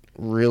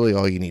really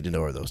all you need to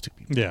know are those two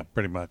people. Yeah,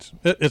 pretty much.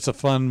 It's a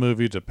fun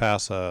movie to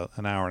pass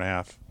an hour and a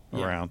half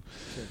around.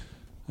 Sure.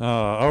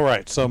 All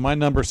right, so my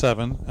number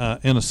 7,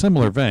 in a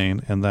similar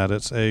vein, in that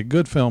it's a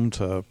good film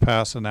to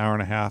pass an hour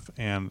and a half,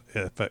 and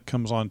if it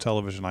comes on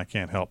television, I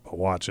can't help but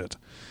watch it.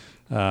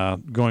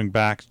 Going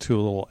back to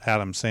a little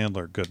Adam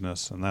Sandler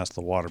goodness, and that's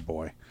The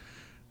Waterboy.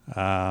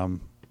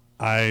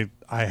 I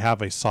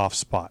have a soft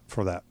spot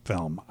for that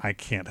film. I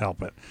can't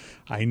help it.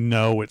 I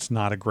know it's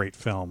not a great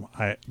film.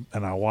 I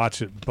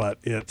watch it, but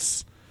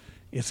it's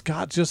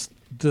got just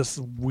this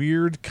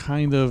weird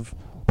kind of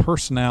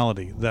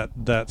personality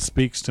that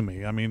speaks to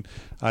me. I mean,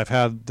 I've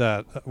had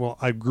that. Well,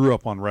 I grew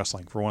up on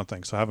wrestling for one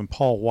thing, so having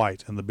Paul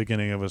White in the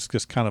beginning of it is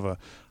just kind of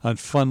a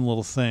fun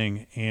little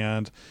thing,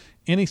 and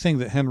anything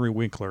that Henry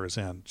Winkler is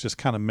in just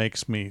kind of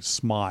makes me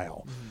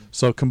smile. Mm-hmm.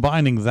 So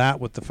combining that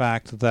with the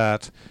fact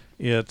that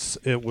I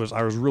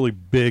was really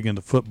big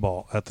into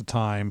football at the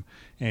time,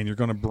 and you're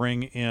going to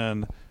bring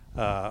in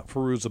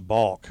Fairuza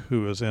Balk,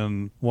 who is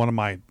in one of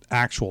my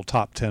actual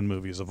top 10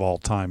 movies of all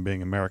time,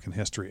 being American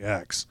History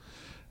X,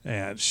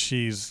 and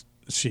she was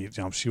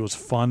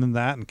fun in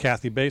that, and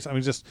Kathy Bates. I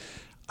mean, just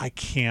I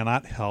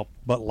cannot help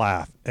but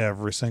laugh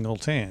every single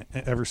time.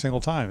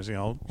 You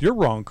know, you're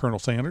wrong, Colonel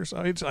Sanders.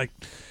 I mean, it's like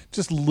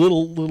just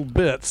little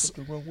bits.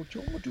 The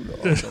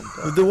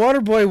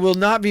Waterboy will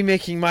not be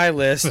making my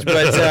list,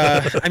 but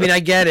I mean, I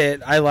get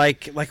it. I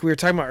like we were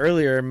talking about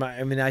earlier.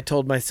 I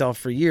told myself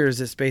for years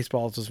that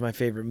Spaceballs was my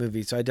favorite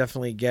movie, so I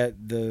definitely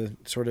get the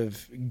sort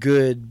of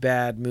good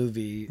bad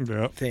movie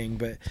thing.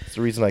 But it's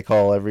the reason I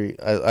call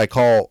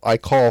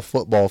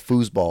football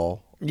foosball.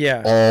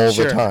 Yeah, all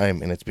the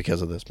time, and it's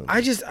because of this movie.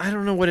 I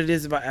don't know what it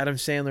is about Adam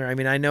Sandler. I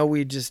mean, I know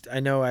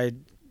I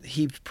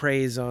heaped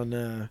praise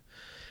on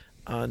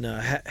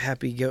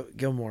Happy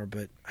Gilmore,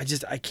 but I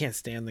can't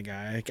stand the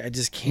guy. I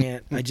just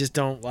can't. I just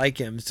don't like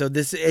him. So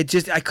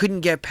I couldn't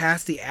get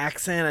past the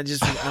accent. I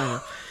don't know.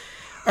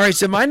 All right,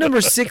 so my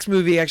number 6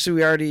 movie. Actually,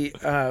 we already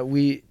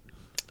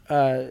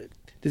this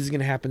is going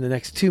to happen in the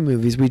next 2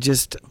 movies. We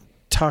just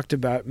talked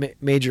about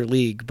Major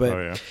League,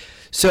 but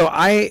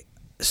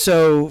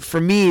So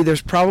for me,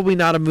 there's probably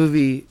not a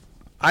movie.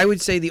 I would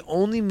say the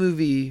only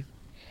movie,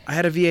 I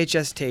had a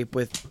VHS tape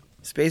with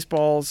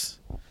Spaceballs,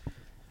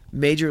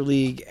 Major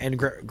League, and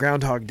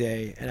Groundhog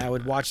Day, and I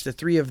would watch the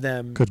 3 of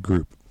them. Good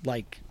group.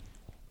 Like,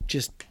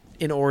 just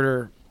in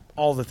order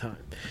all the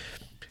time.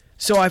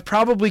 So I've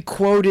probably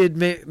quoted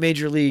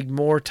Major League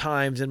more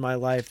times in my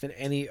life than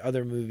any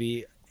other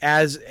movie.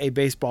 as a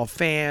baseball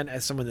fan,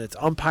 as someone that's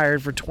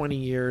umpired for 20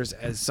 years,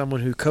 as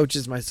someone who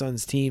coaches my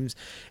son's teams,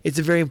 it's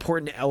a very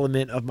important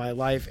element of my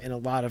life in a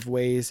lot of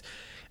ways.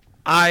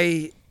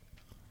 I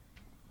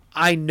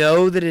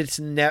know that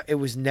it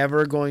was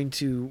never going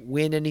to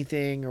win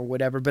anything or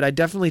whatever, but I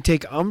definitely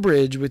take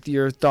umbrage with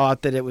your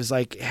thought that it was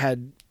like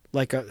had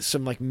like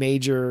some like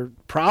major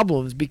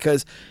problems,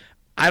 because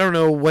I don't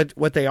know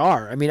what they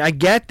are. I mean, I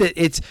get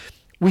that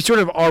we sort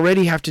of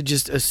already have to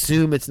just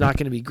assume it's not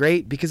going to be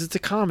great because it's a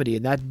comedy,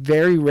 and that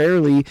very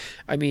rarely,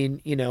 I mean,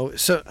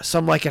 so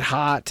Some Like It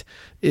Hot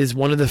is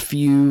one of the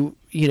few,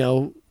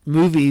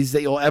 movies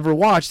that you'll ever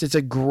watch that's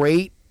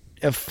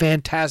a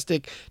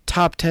fantastic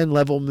top 10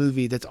 level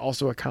movie that's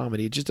also a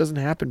comedy. It just doesn't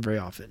happen very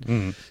often.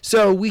 Mm.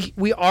 So we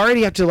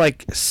already have to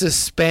like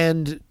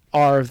suspend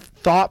our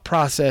thought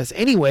process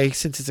anyway,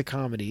 since it's a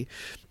comedy.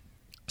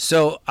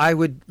 So I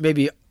would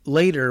maybe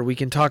later we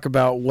can talk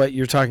about what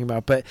you're talking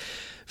about, but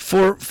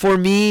for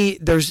me,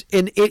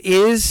 it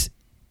is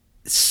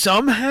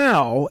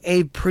somehow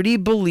a pretty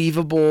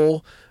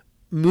believable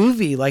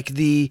movie. Like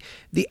the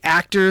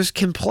actors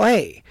can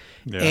play.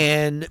 Yeah.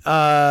 And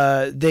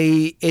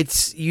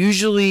it's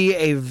usually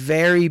a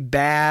very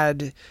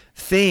bad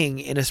thing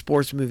in a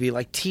sports movie.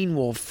 Like Teen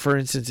Wolf, for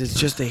instance, is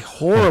just a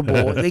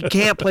horrible. They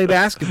can't play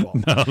basketball.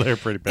 No, they're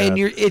pretty bad. And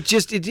it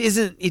just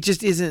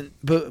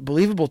isn't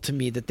believable to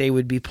me that they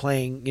would be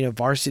playing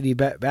varsity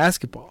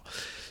basketball.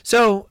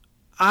 So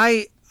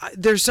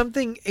there's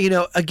something,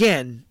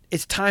 again,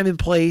 it's time and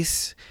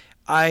place.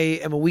 I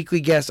am a weekly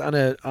guest on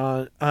a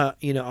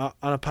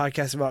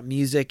podcast about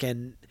music,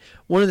 and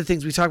one of the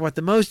things we talk about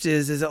the most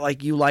is that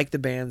like you like the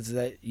bands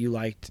that you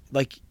liked,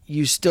 like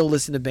you still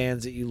listen to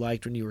bands that you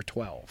liked when you were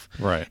 12,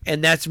 right?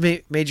 And that's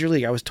Major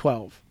League. I was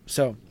 12,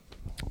 so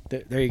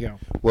there you go.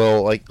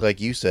 Well, like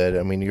you said,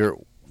 I mean,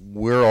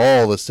 we're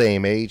all the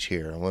same age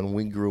here. When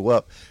we grew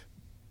up,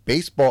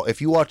 baseball.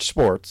 If you watch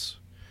sports,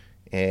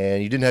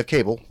 and you didn't have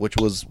cable, which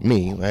was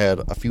me, I had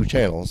a few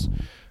channels.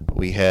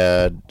 We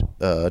had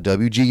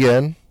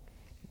WGN,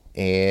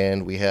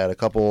 and we had a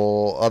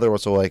couple other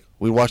ones. So like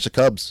we watched the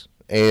Cubs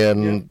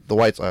and the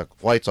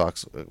White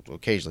Sox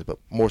occasionally, but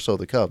more so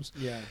the Cubs.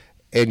 Yeah.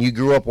 And you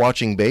grew up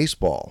watching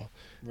baseball.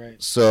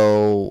 Right.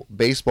 So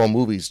baseball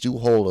movies do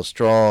hold a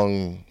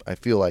strong, I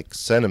feel like,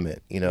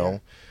 sentiment.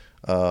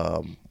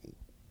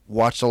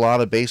 Watched a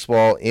lot of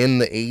baseball in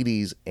the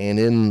 80s and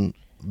in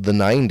the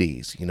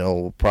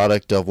 90s.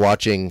 Product of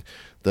watching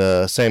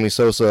the Sammy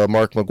Sosa,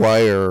 Mark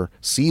McGwire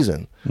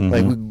season. Mm-hmm.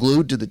 Like we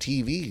glued to the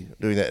TV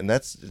doing that, and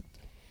it's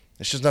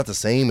just not the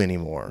same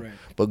anymore. Right.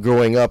 But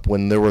growing up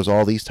when there was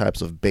all these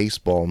types of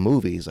baseball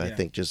movies, I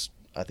think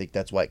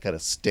that's why it kind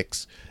of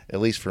sticks, at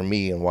least for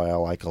me, and why I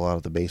like a lot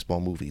of the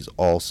baseball movies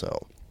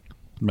also.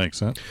 Makes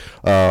sense.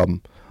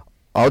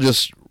 I'll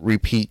just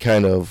repeat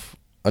kind of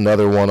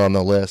another one on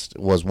the list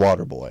was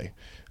Waterboy.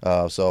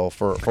 So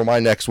for my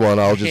next one,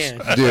 I'll just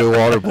do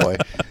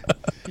Waterboy.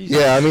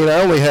 Yeah, I mean,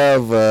 I only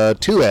have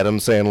 2 Adam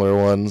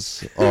Sandler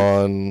ones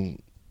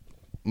on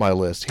my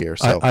list here.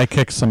 So I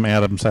kicked some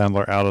Adam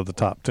Sandler out of the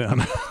top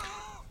 10.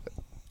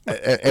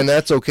 and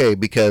that's okay,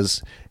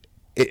 because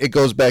it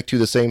goes back to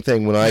the same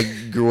thing. When I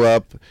grew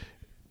up,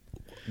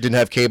 didn't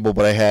have cable,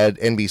 but I had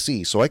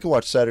NBC, so I could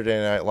watch Saturday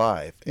Night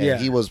Live, and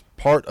he was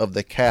part of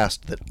the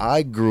cast that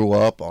I grew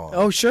up on.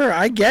 Oh, sure,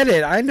 I get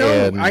it. I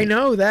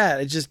know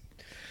that. It just,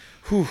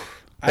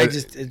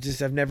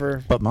 I've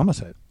never. But Mama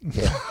said.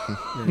 Yeah.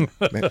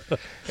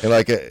 And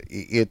like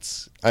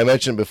I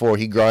mentioned before,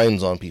 he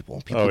grinds on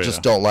people. People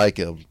just don't like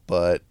him,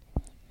 but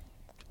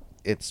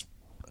it's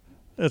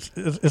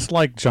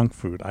like junk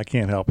food. I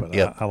can't help it.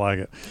 Yep. I like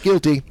it.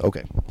 Guilty.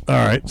 Okay.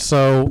 All right.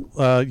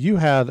 So you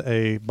had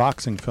a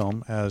boxing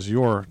film as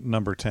your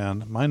number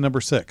 10. My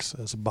number 6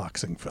 is a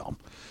boxing film.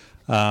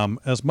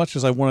 As much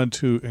as I wanted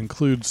to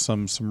include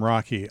some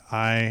Rocky,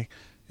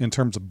 in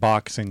terms of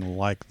boxing,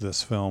 like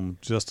this film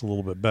just a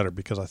little bit better,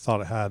 because I thought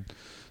it had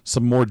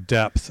some more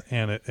depth,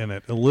 and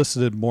it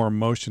elicited more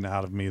emotion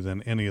out of me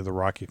than any of the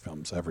Rocky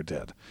films ever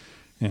did.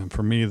 And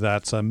for me,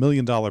 that's $1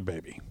 Million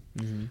Baby.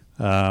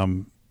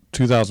 Mm-hmm.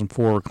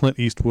 2004, Clint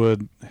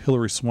Eastwood,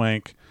 Hilary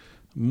Swank,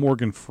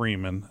 Morgan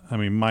Freeman. I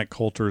mean, Mike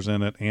Coulter's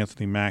in it.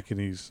 Anthony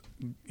Mackie's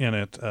in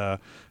it.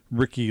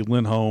 Ricky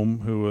Lindholm,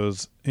 who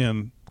was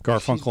in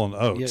Garfunkel and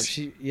Oates.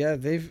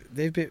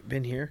 They've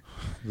been here.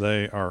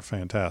 They are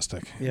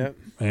fantastic. Yeah.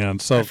 And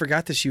so I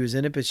forgot that she was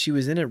in it, but she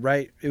was in it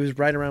right. It was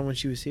right around when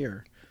she was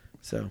here.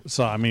 So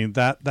I mean,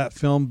 that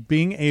film,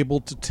 being able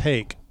to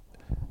take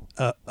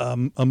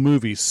a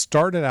movie,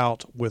 started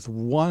out with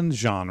one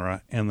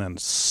genre and then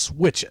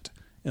switch it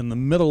in the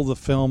middle of the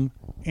film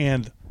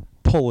and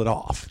pull it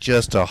off.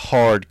 Just a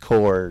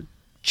hardcore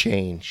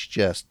change,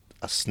 just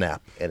a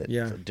snap, and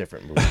it's a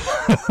different movie.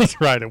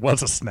 That's right, it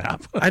was a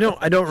snap. I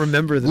don't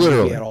remember the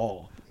movie at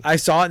all. I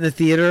saw it in the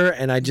theater,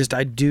 and I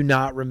do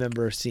not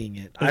remember seeing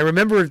it. I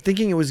remember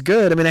thinking it was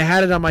good. I mean, I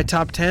had it on my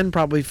top 10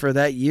 probably for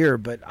that year,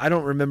 but I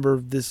don't remember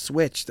this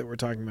switch that we're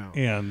talking about.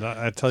 And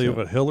I tell you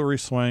what, Hilary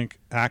Swank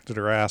acted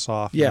her ass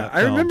off. Yeah,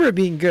 I remember it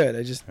being good.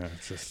 It's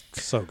just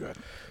so good.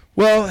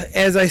 Well,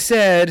 as I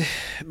said,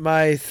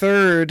 my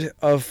third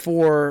of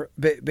four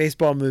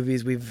baseball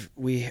movies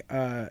we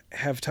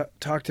have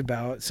talked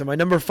about. So my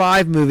number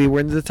 5 movie,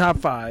 we're into the top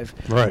 5,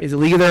 right, is A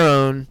League of Their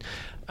Own.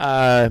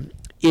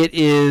 It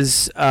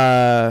is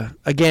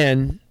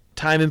again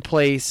time and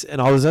place and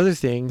all those other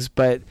things,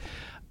 but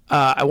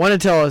I want to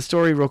tell a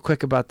story real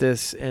quick about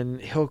this,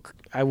 and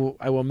I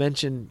will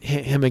mention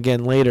him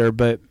again later.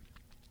 But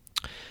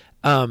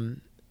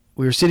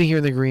we were sitting here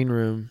in the green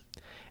room,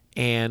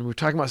 and we were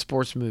talking about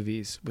sports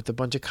movies with a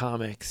bunch of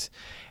comics,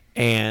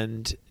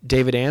 and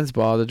David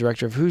Ansbaugh, the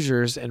director of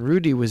Hoosiers, and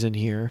Rudy was in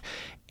here,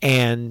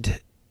 and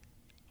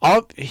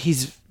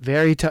he's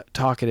very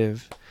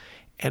talkative,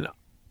 and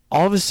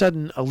all of a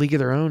sudden A League of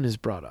Their Own is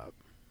brought up,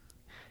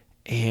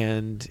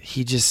 and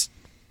he just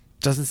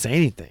doesn't say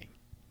anything.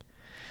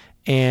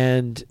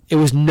 And it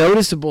was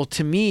noticeable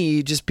to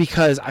me just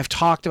because I've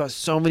talked about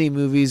so many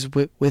movies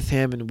with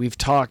him, and we've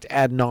talked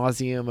ad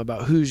nauseum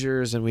about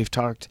Hoosiers, and we've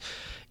talked,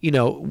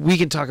 we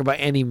can talk about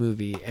any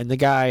movie, and the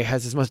guy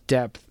has as much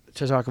depth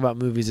to talk about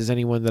movies as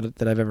anyone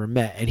that I've ever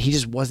met, and he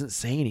just wasn't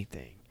saying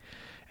anything.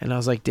 And I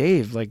was like,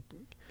 Dave, like,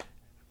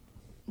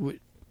 what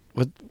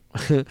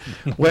why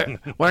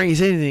aren't you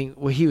saying anything?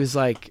 Well, he was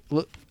like,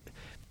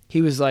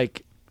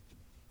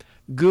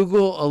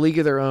 Google A League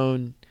of Their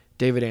Own,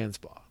 David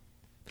Ansbaugh.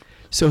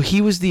 So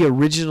he was the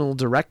original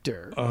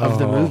director of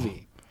the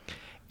movie,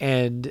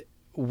 and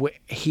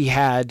he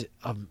had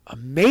a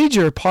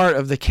major part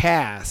of the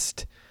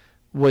cast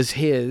was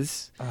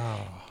his,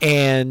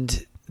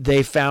 and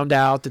they found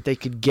out that they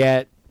could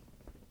get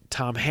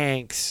Tom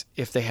Hanks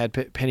if they had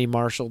Penny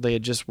Marshall. They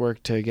had just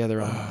worked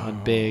together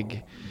on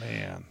Big,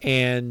 man,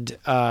 and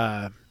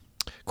of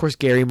course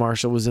Gary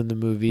Marshall was in the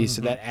movie,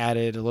 so that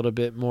added a little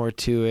bit more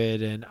to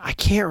it. And I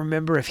can't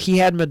remember if he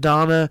had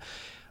Madonna.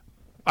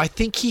 I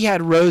think he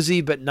had Rosie,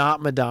 but not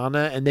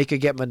Madonna, and they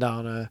could get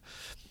Madonna.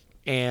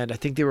 And I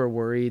think they were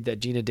worried that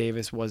Gina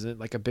Davis wasn't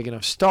like a big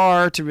enough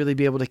star to really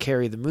be able to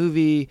carry the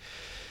movie.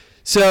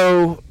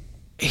 So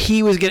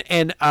he was going to,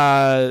 and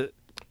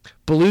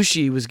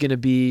Belushi was going to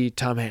be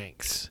Tom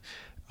Hanks.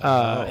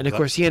 And of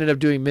course he ended up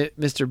doing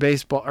Mr.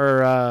 Baseball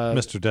or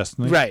Mr.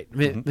 Destiny. Right.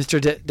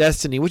 Mr.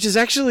 Destiny, which is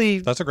actually,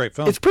 that's a great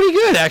film. It's pretty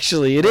good,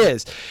 actually. It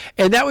is.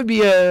 And that would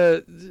be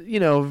a,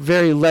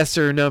 very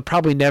lesser known,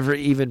 probably never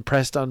even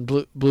pressed on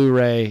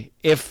Blu-ray,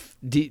 if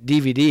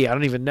DVD. I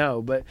don't even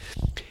know. But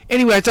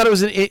anyway, I thought it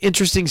was an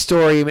interesting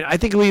story. I mean, I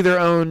think League of Their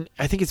Own,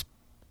 I think I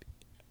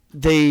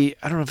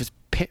don't know if it's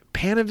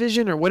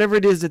Panavision or whatever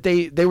it is, that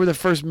they were the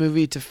first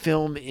movie to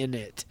film in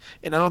it,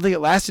 and I don't think it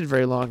lasted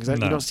very long because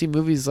you don't see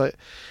movies like.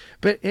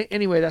 But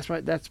anyway, that's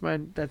my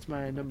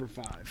number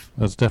 5.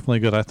 That's definitely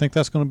good. I think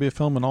that's going to be a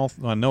film in all.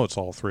 I know it's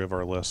all 3 of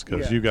our lists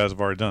because you guys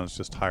have already done it. It's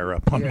just higher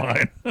up on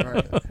mine.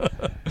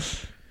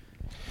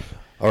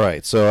 All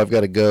right, so I've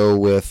got to go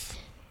with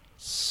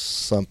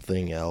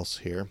something else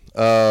here.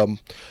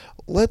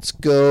 Let's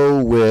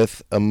go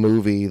with a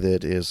movie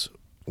that is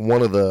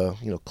one of the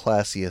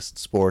classiest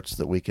sports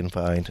that we can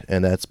find,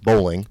 and that's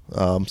bowling.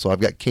 So I've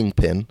got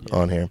Kingpin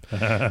on here.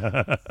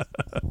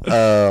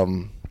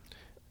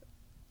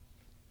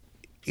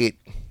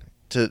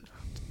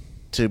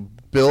 To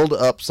build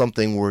up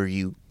something where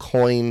you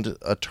coined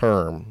a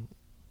term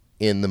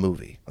in the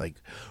movie, like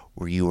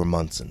where you were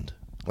Munson.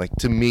 Like,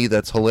 to me,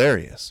 that's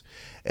hilarious,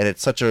 and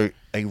it's such a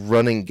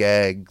running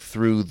gag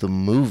through the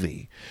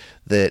movie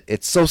that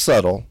it's so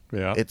subtle.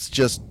 Yeah, it's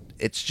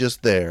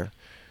just there.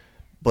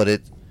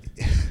 But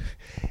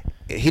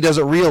he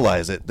doesn't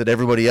realize it, that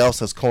everybody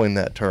else has coined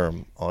that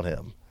term on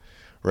him,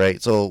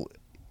 right? So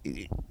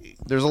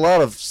there's a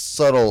lot of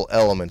subtle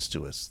elements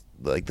to it.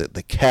 Like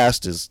the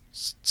cast is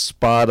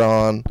spot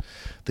on,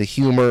 the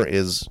humor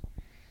is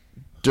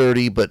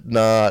dirty but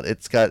not.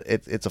 It's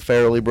a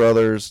Farrelly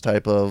Brothers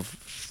type of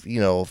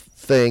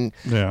thing,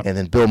 yeah. And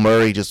then Bill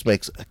Murray just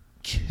makes a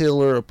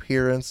killer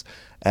appearance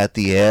at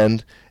the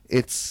end.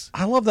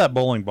 I love that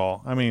bowling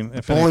ball. I mean,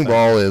 bowling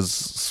ball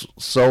is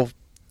so.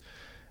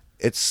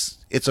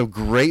 It's a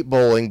great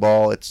bowling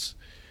ball. It's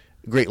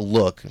a great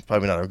look.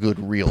 Probably not a good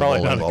real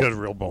bowling ball. Probably not a good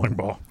real bowling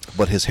ball.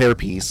 But his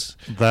hairpiece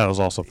that was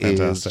also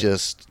fantastic. Is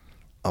just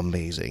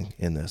amazing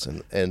in this.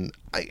 And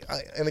I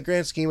in the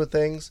grand scheme of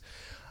things,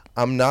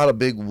 I'm not a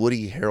big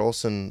Woody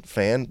Harrelson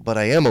fan, but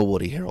I am a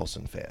Woody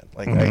Harrelson fan.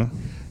 Like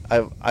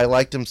I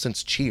liked him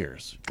since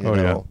Cheers.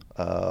 Yeah.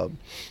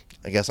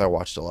 I guess I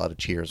watched a lot of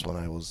Cheers when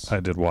I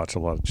did watch a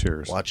lot of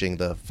Cheers. Watching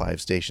the 5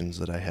 stations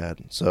that I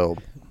had. So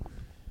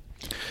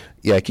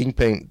yeah,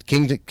 Kingpin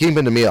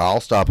to me, I'll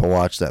stop and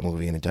watch that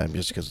movie anytime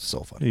just because it's so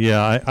funny.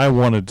 Yeah, I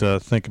wanted to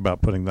think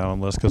about putting that on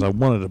the list because I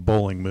wanted a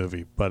bowling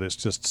movie, but it's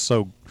just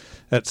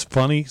it's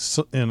funny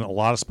in a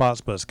lot of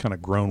spots, but it's kind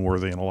of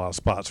groan-worthy in a lot of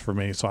spots for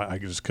me, so I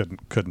just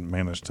couldn't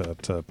manage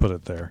to put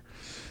it there.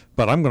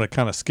 But I'm going to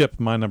kind of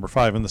skip my number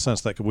 5 in the sense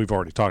that we've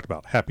already talked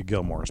about Happy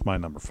Gilmore is my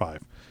number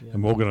 5,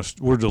 and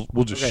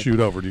we'll just shoot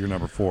over to your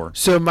number 4.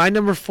 So my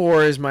number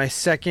 4 is my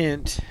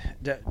second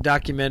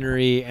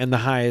documentary and the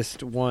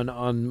highest one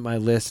on my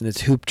list, and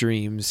it's Hoop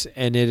Dreams,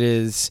 and it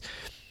is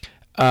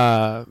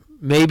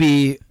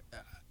maybe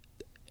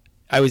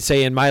I would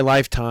say in my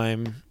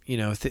lifetime,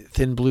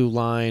 Thin Blue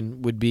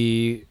Line would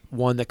be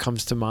one that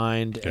comes to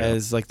mind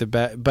as like the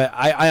best. But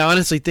I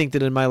honestly think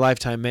that in my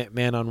lifetime,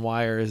 Man on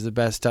Wire is the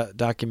best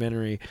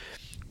documentary.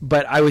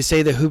 But I would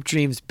say the Hoop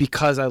Dreams,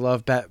 because I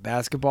love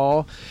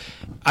basketball,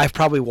 I've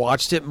probably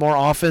watched it more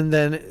often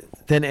than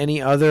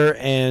any other.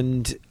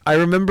 And I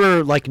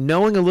remember like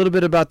knowing a little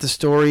bit about the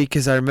story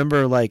because I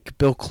remember like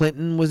Bill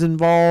Clinton was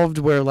involved,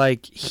 where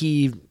like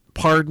he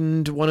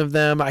pardoned one of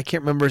them. I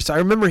can't remember. So I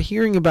remember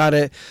hearing about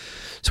it.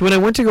 So when I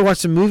went to go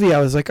watch the movie, I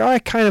was like, oh, I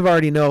kind of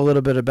already know a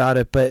little bit about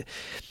it, but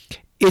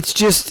it's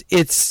just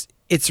it's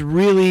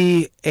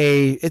really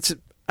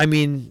I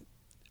mean,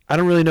 I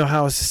don't really know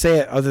how else to say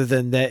it other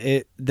than that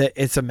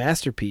it's a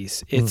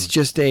masterpiece. It's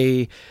just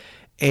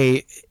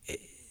it's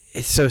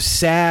so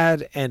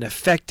sad and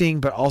affecting,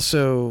 but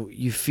also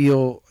you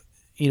feel,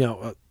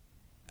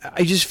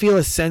 I just feel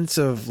a sense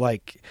of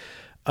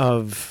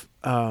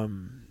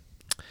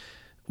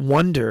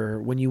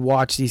wonder when you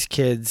watch these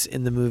kids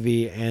in the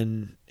movie,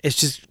 and it's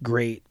just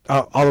great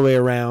all the way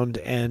around.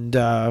 And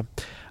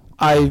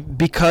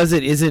because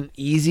it isn't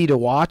easy to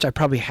watch, I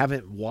probably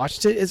haven't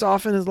watched it as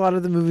often as a lot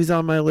of the movies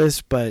on my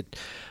list, but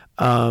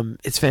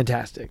it's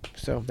fantastic.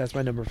 So that's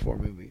my number 4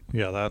 movie.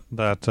 Yeah,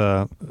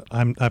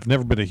 I've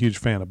never been a huge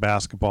fan of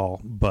basketball,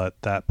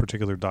 but that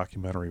particular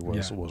documentary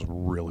was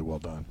really well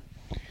done.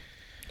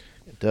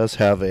 It does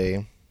have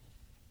a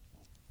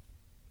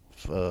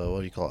what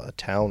do you call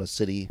it? A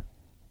city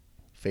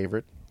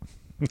favorite.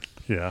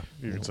 Yeah,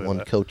 you can say one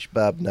that. Coach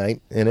Bob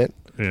Knight in it.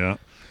 Yeah.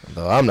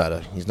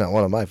 Though he's not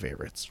one of my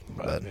favorites.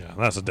 But yeah,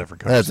 that's a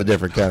different conversation. That's a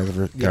different kind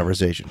of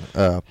conversation.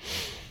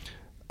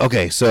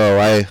 Okay, so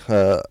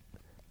I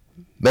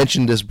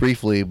mentioned this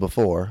briefly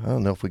before. I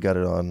don't know if we got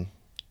it on.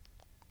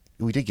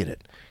 We did get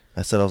it.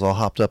 I said I was all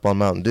hopped up on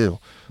Mountain Dew.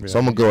 Yeah. So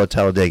I'm going to go with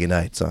Talladega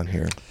Nights on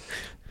here.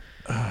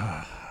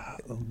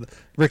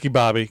 Ricky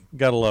Bobby.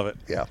 Got to love it.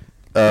 Yeah.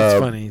 It's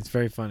funny. It's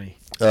very funny.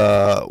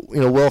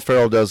 Will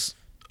Ferrell does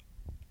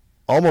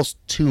almost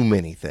too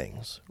many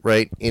things,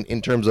 right?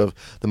 In terms of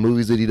the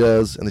movies that he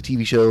does and the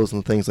TV shows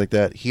and things like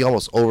that, he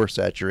almost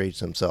oversaturates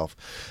himself.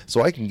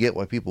 So I can get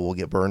why people will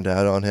get burned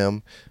out on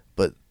him,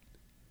 but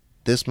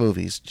this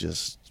movie's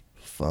just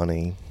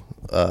funny.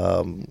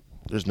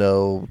 There's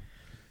no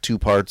two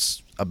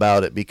parts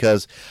about it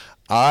because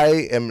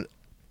I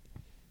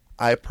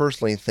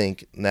personally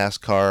think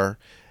NASCAR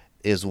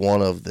is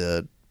one of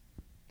the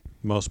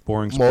most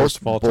boring sports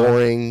of all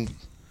time.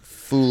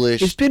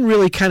 Foolish. It's been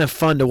really kind of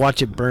fun to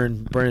watch it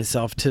burn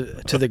itself to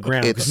the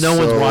ground because no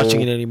one's watching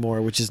it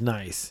anymore, which is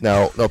nice.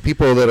 Now,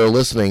 people that are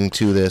listening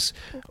to this,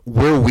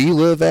 where we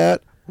live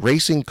at,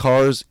 racing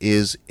cars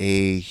is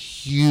a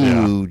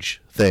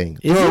huge thing.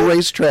 There are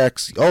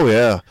racetracks. Oh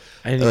yeah,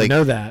 I didn't even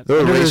know that. There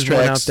are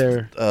racetracks out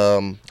there.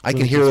 I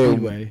can hear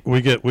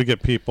we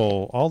get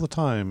people all the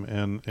time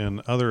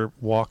in other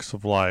walks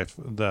of life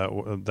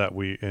that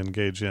we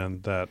engage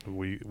in that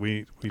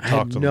we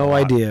talk to them. No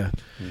idea.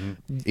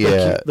 Mm-hmm.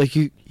 Yeah,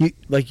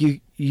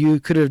 you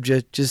could have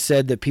just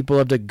said that people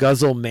have to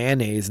guzzle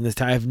mayonnaise in this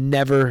time. I've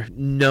never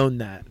known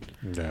that.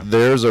 Yeah.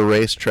 There's a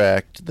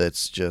racetrack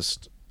that's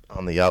just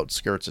on the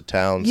outskirts of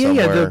town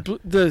somewhere.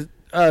 Yeah,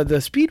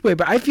 the Speedway,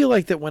 but I feel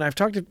like that when I've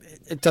talked to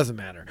it doesn't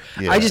matter.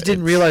 Yeah, I just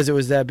didn't realize it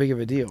was that big of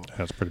a deal.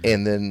 That's pretty big.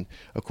 And then,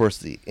 of course,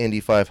 the Indy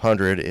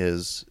 500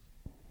 is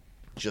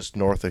just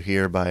north of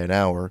here by an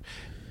hour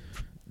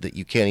that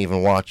you can't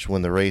even watch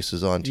when the race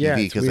is on TV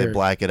because they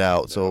black it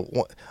out.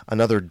 So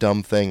another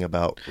dumb thing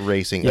about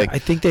racing. Yeah, I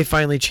think they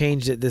finally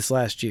changed it this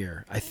last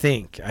year. I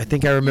think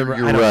I remember.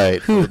 You're right.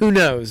 Who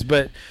knows?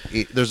 But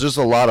there's just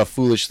a lot of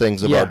foolish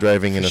things about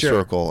driving in a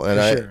circle,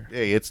 and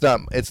it's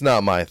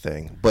not my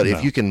thing. But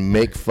if you can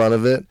make fun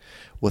of it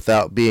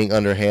without being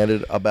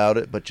underhanded about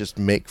it, but just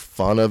make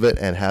fun of it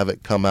and have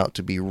it come out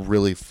to be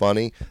really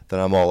funny, then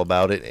I'm all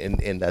about it.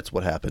 And that's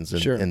what happens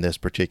in this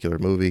particular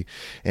movie.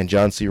 And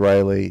John C.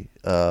 Reilly,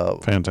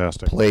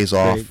 fantastic, plays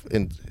off,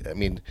 and I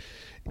mean,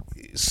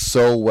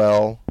 so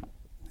well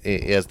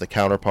as the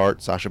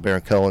counterpart. Sacha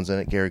Baron Cohen's in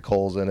it, Gary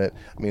Cole's in it.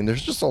 I mean,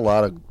 there's just a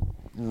lot of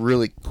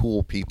really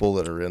cool people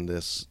that are in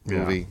this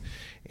movie.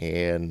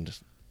 And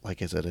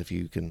like I said, if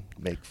you can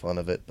make fun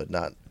of it but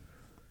not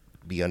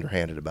be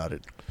underhanded about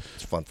it,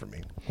 it's fun for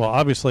me. Well,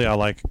 obviously I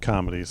like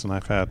comedies, and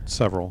I've had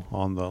several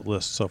on the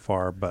list so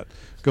far, but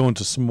going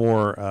to some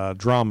more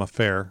drama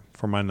fare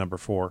for my number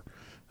 4.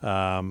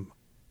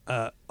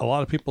 A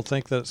lot of people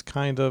think that it's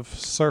kind of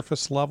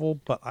surface level,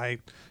 but I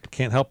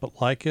can't help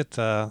but like it.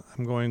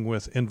 I'm going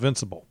with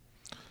Invincible.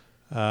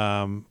 It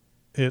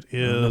is.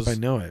 I don't know if I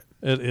know it.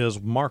 It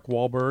is Mark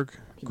Wahlberg,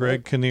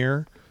 Greg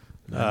Kinnear.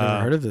 I've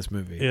never heard of this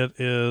movie. It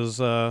is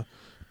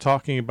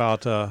talking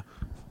about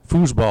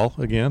foosball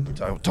again.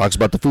 Talks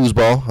about the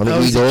foosball on the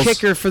Eagles. He's a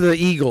kicker for the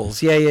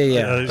Eagles. Yeah.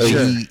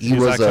 Sure. He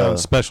was on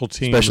special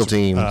teams. Special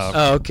teams.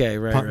 Okay,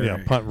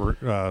 right.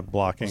 Punt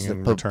blocking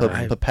and return.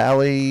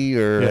 Papali,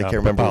 or I can't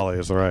remember. Papali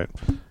is right,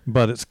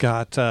 but it's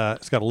got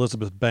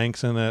Elizabeth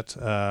Banks in it,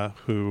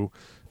 who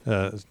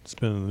has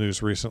been in the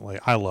news recently.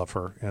 I love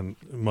her and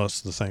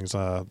most of the things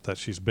that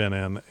she's been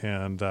in,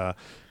 and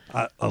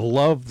I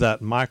love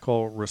that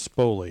Michael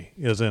Rispoli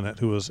is in it,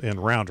 who was in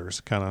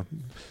Rounders, kind of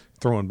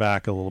throwing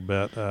back a little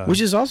bit.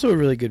 Which is also a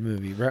really good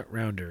movie,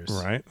 Rounders.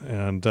 Right.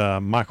 And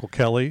Michael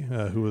Kelly,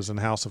 who was in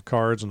House of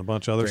Cards and a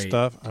bunch of other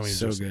stuff. I mean,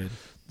 so good.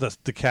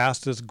 The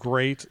cast is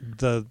great.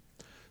 The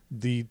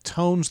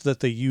tones that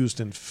they used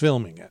in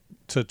filming it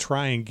to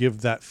try and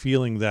give that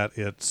feeling that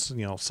it's,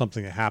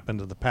 something that happened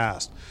in the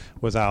past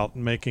without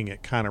making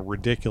it kind of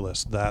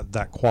ridiculous,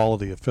 that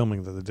quality of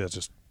filming that they did,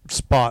 just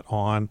spot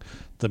on.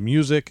 The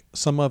music,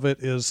 some of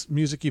it is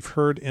music you've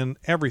heard in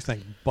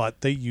everything,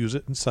 but they use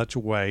it in such a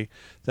way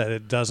that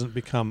it doesn't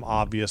become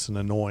obvious and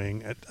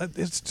annoying.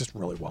 It's just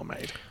really well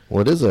made.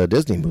 Well, it is a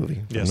Disney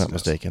movie, if yes, I'm not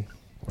mistaken.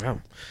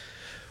 Wow.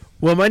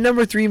 Well, my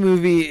number 3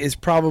 movie is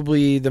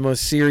probably the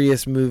most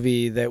serious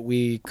movie that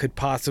we could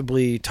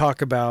possibly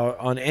talk about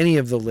on any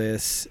of the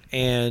lists,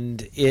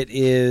 and it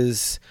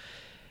is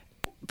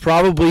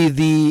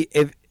probably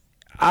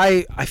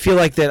I feel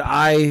like that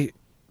I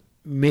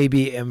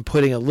maybe am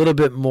putting a little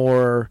bit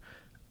more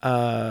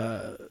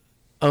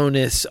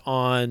onus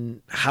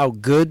on how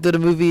good that a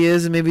movie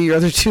is, and maybe your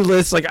other 2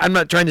 lists. Like, I'm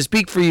not trying to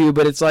speak for you,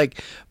 but it's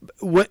like,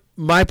 what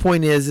my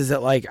point is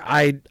that like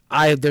I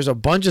there's a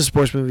bunch of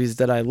sports movies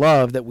that I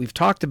love that we've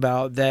talked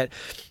about that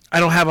I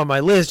don't have on my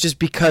list, just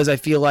because I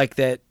feel like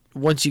that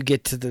once you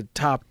get to the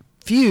top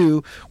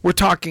few, we're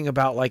talking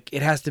about like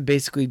it has to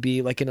basically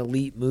be like an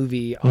elite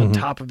movie on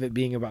top of it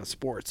being about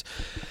sports.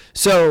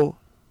 So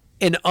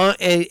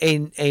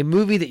a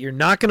movie that you're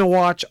not going to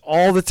watch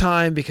all the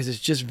time because it's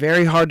just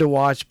very hard to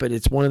watch, but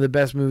it's one of the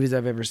best movies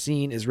I've ever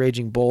seen, is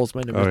Raging Bull. It's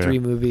my number 3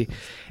 movie.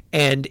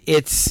 And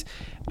it's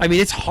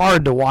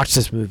hard to watch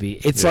this movie.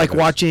 It's like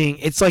watching,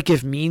 it's like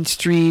if Mean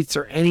Streets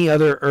or any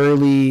other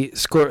early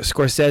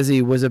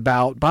Scorsese was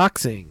about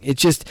boxing.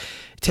 It's just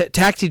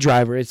Taxi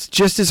Driver. It's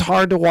just as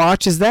hard to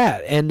watch as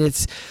that. And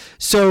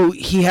so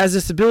he has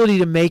this ability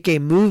to make a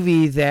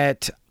movie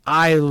that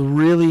I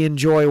really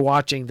enjoy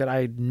watching that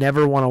I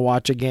never want to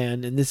watch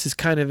again, and this is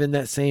kind of in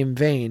that same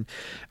vein.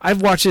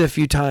 I've watched it a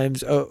few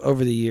times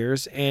over the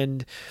years,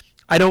 and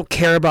I don't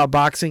care about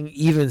boxing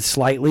even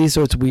slightly,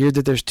 so it's weird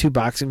that there's 2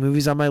 boxing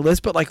movies on my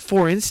list. But like,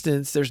 for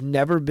instance, there's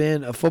never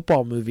been a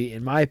football movie,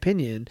 in my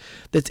opinion,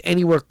 that's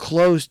anywhere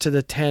close to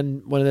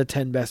one of the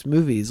 10 best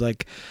movies.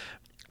 Like,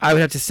 I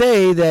would have to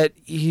say that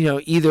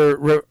either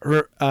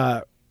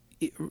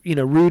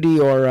Rudy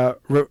or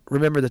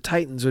Remember the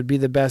Titans would be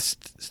the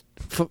best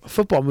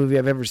football movie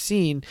I've ever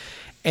seen,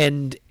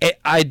 and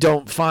I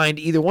don't find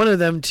either one of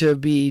them to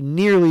be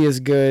nearly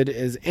as good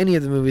as any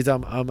of the movies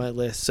on my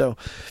list. So,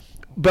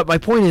 but my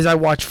point is, I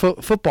watch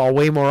football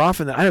way more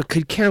often than I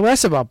could care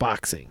less about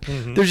boxing.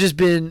 There's just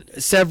been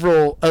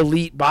several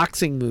elite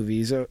boxing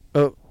movies, in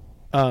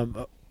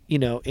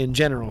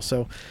general.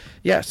 So,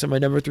 so my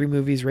number 3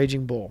 movie is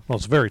Raging Bull. Well,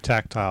 it's very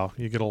tactile.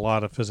 You get a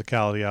lot of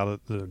physicality out of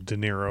the De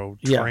Niro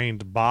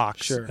trained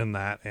box in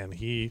that, and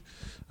he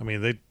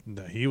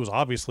was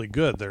obviously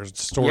good. There's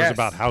stories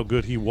about how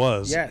good he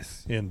was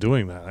in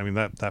doing that. I mean,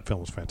 that film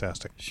was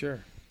fantastic.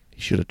 Sure.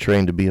 He should have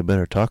trained to be a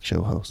better talk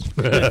show host.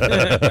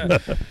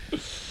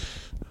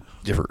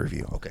 Different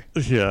review. Okay.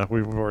 Yeah,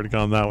 we've already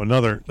gone that one.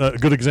 Another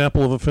good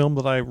example of a film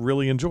that I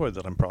really enjoyed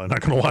that I'm probably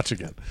not going to watch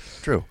again.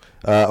 True.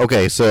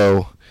 Okay,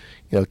 so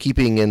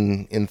keeping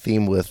in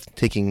theme with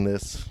taking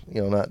this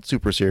not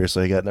super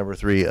seriously, I got number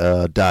 3,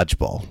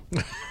 Dodgeball.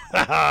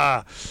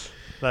 That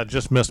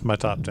just missed my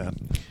top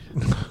 10.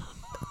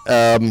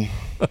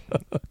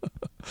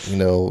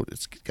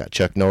 It's got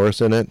Chuck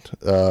Norris in it.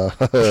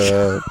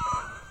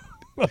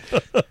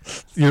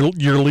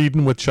 You're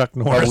leading with Chuck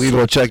Norris. I'm leading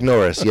with Chuck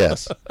Norris,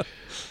 yes.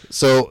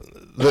 So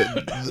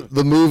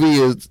the movie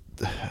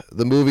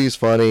is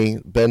funny.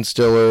 Ben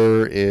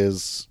Stiller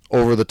is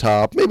over the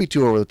top, maybe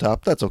too over the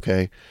top. That's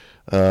okay.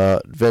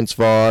 Vince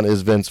Vaughn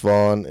is Vince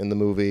Vaughn in the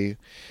movie.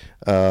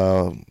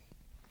 Alan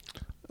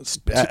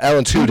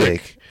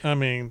Tudyk. I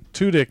mean,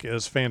 Tudyk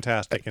is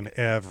fantastic in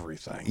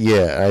everything.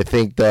 Yeah, I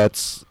think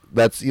that's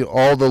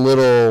all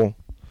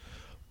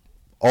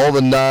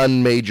the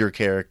non-major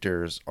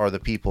characters are the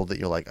people that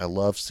you're like, I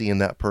love seeing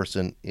that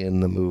person in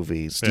the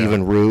movie.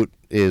 Stephen Root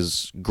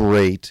is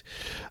great.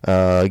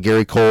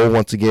 Gary Cole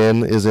once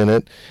again is in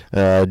it.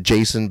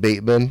 Jason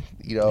Bateman,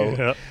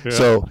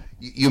 So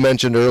you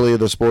mentioned earlier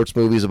the sports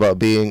movies about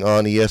being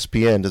on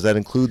ESPN. Does that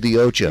include the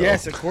Ocho?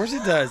 Yes, of course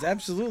it does.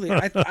 Absolutely.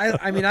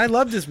 I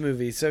love this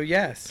movie, so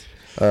yes.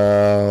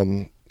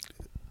 Hank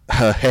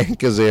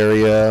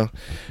Azaria,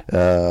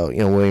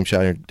 William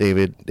Shatner,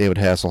 David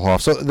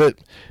Hasselhoff. So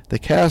the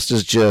cast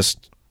is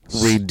just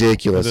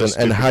ridiculous,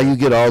 and how you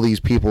get all these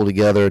people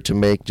together to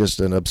make just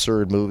an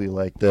absurd movie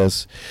like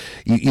this,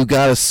 you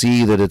got to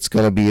see that it's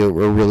going to be a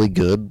really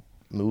good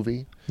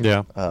movie.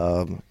 Yeah.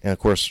 And of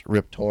course,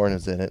 Rip Torn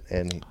is in it,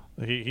 and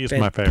he's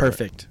my favorite.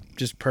 Perfect,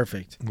 just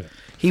perfect. Yeah.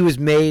 He was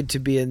made to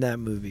be in that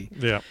movie.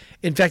 Yeah.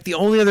 In fact, the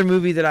only other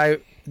movie that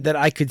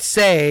I could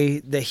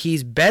say that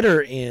he's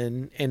better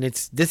in, and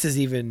this is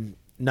even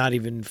not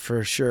even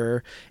for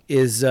sure,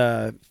 is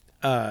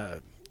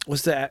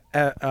what's the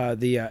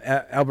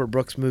Albert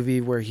Brooks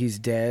movie where he's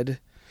dead?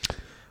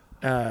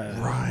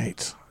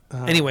 Right.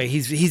 Anyway,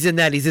 he's in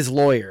that. He's his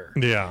lawyer.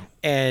 Yeah.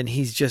 And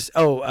he's just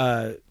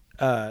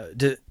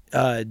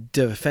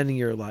defending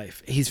your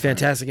life. He's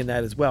fantastic in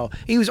that as well.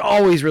 He was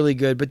always really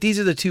good, but these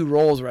are the two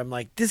roles where I'm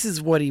like, this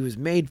is what he was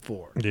made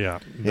for. Yeah.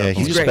 Yeah,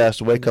 he just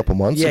passed away a couple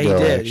months ago. Yeah,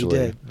 he did. Actually.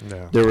 He did.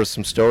 Yeah. There were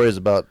some stories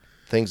about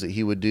things that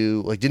he would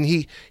do. Like, didn't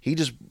he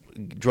just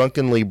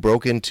drunkenly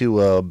broke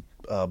into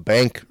a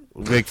bank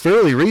like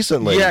fairly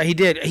recently? Yeah, he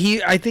did.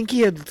 I think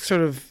he had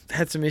sort of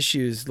had some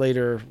issues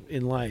later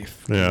in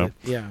life. Yeah.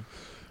 Yeah.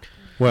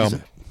 He's Well,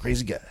 a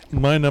crazy guy.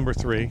 my number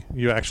 3,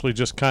 you actually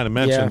just kind of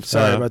mentioned. Yeah,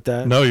 sorry about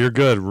that. No, you're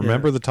good.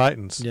 Remember the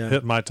Titans. Yeah.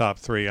 Hit my top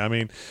 3. I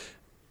mean,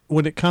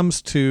 when it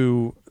comes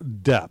to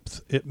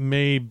depth, it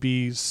may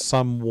be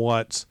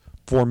somewhat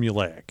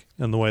formulaic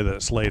in the way that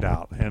it's laid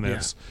out, and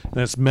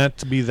it's meant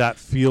to be that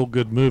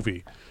feel-good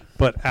movie.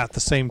 But at the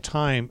same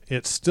time,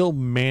 it still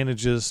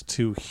manages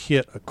to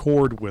hit a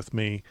chord with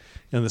me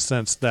in the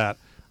sense that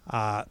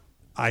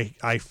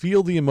I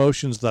feel the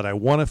emotions that I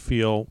want to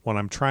feel when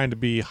I'm trying to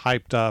be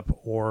hyped up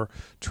or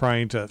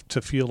trying to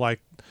feel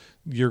like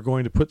you're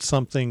going to put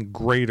something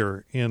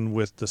greater in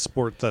with the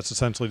sport that's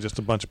essentially just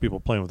a bunch of people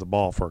playing with the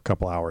ball for a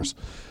couple hours.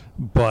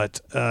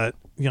 But, I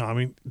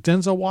mean,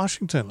 Denzel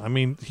Washington, I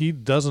mean, he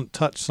doesn't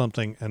touch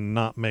something and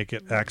not make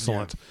it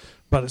excellent. Yeah.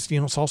 But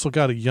it's also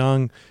got a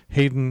young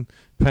Hayden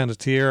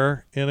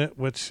Panettiere in it,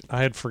 which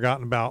I had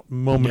forgotten about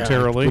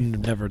momentarily. Yeah,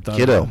 never done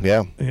Kiddo, that.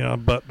 yeah. Yeah,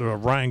 but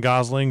Ryan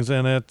Gosling's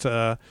in it.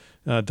 Donald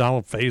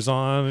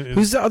Faison.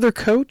 Who's the other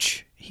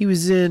coach? He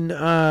was in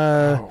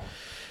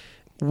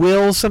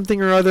Will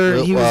something or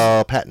other. He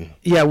was Patton.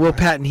 Yeah, Will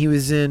Patton. He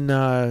was in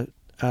the.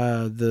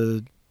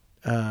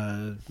 We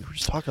were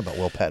just talking about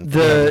Will Patton.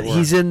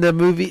 He's in the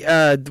movie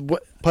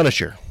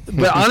Punisher.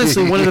 But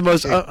honestly, one of the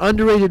most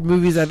underrated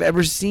movies I've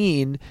ever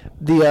seen,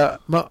 the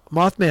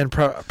Mothman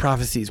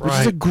Prophecies, which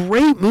is a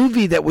great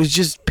movie that was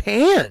just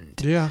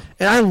panned. Yeah.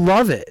 And I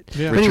love it.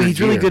 Yeah. But anyway, he's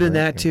really Gere, good in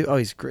that too. Oh,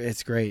 he's great.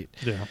 It's great.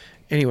 Yeah.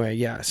 Anyway,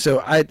 yeah.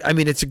 So I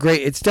mean, it's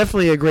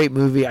definitely a great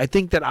movie. I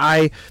think that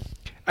I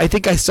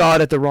saw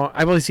it at the wrong.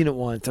 I've only seen it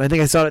once, and I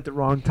think I saw it at the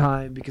wrong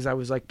time because I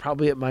was like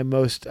probably at my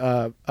most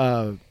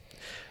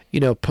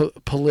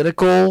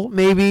political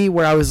maybe,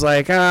 where I was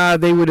like,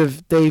 they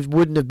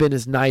wouldn't have been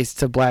as nice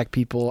to black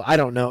people. I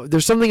don't know.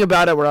 There's something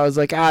about it where I was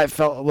like, it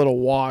felt a little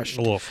washed,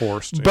 A little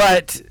forced. Yeah.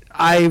 but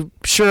I'm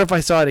sure if I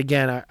saw it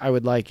again, I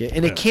would like it.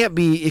 And it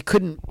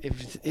couldn't.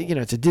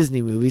 It's a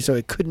Disney movie, so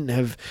it couldn't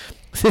have.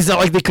 It's not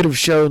like they could have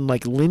shown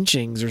like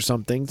lynchings or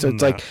something. So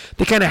it's like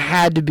they kind of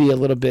had to be a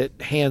little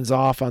bit hands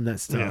off on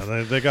that stuff.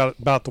 Yeah, they got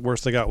about the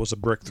worst they got was a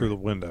brick through the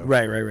window.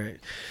 Right.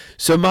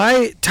 So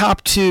my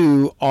top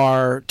 2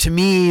 are, to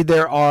me,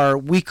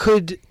 we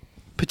could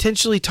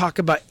potentially talk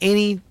about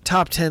any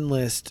top 10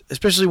 list,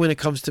 especially when it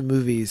comes to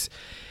movies,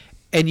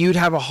 and you'd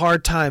have a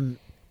hard time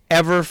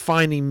ever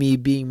finding me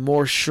being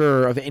more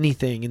sure of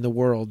anything in the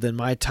world than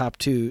my top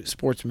 2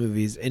 sports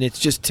movies. And it's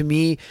just, to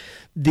me,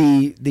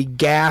 the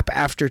gap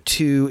after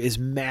 2 is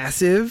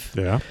massive.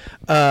 Yeah.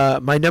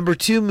 My number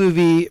 2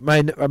 movie,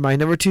 my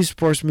number 2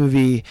 sports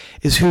movie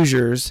is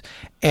Hoosiers,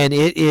 and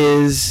it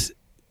is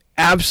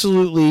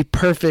absolutely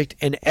perfect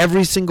in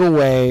every single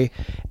way,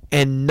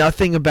 and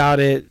nothing about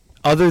it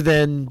other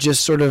than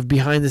just sort of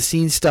behind the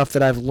scenes stuff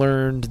that I've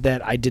learned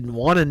that I didn't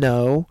want to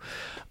know.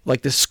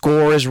 Like the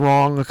score is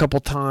wrong a couple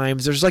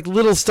times. There's like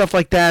little stuff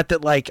like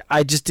that like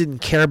I just didn't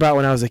care about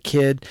when I was a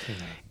kid.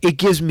 Mm-hmm. It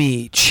gives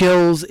me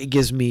chills.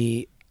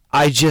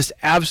 I just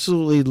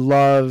absolutely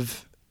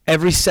love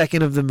every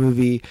second of the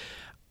movie.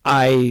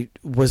 I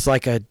was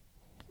like a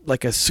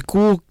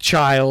school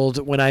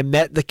child when I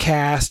met the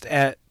cast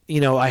at,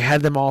 I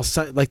had them all,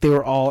 like they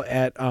were all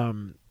at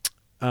one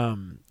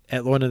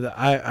of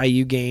the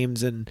IU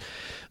games, and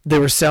they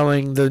were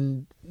selling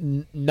the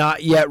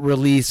not yet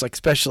released like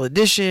special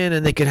edition,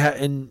 and they could have,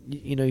 and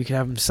you could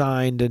have them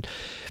signed, and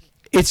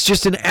it's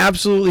just an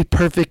absolutely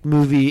perfect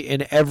movie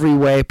in every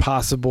way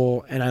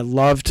possible, and I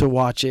love to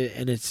watch it.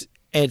 And it's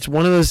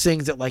one of those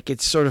things that like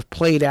it's sort of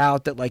played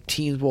out that like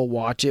teams will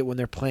watch it when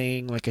they're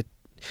playing like a,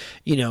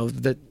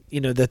 that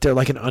they're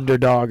like an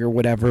underdog or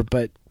whatever,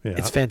 but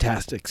it's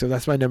fantastic. So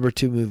that's my number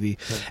 2 movie.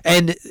 Yeah.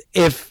 And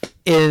if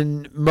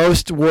in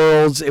most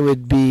worlds it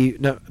would be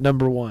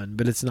number 1,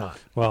 but it's not.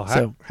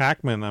 Well,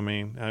 Hackman, I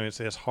mean,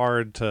 it's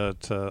hard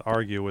to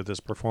argue with his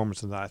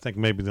performance, and I think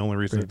maybe the only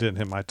reason it didn't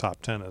hit my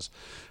top 10 is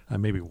I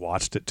maybe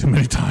watched it too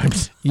many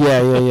times.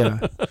 Yeah.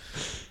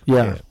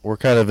 We're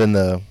kind of in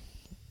the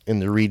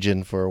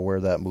region for where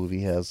that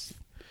movie has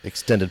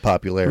extended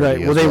popularity. Right.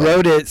 Well, they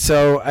wrote it.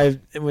 So I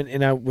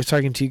was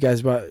talking to you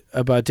guys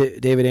about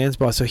David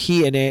Anspaugh. So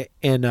he and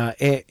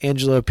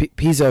Angelo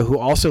Pizzo, who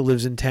also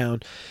lives in town,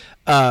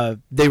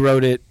 they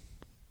wrote it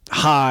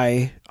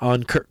high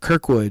on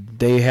Kirkwood.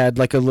 They had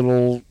like a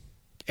little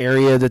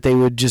area that they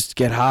would just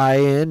get high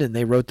in, and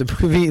they wrote the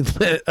movie.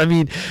 I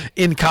mean,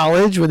 in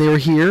college when they were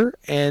here,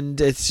 and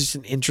it's just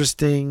an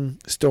interesting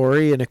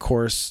story. And of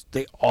course,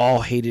 they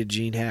all hated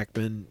Gene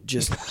Hackman.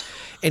 Just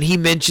And he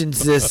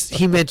mentions this.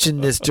 He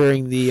mentioned this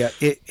during the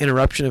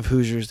interruption of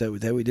Hoosiers that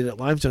we did at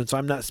Limestone. So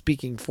I'm not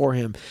speaking for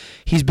him.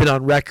 He's been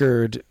on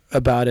record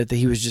about it that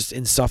he was just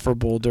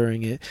insufferable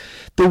during it.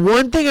 The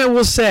one thing I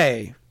will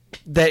say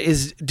that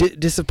is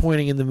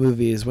disappointing in the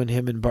movie is when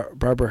him and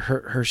Barbara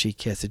Hershey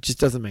kiss. It just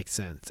doesn't make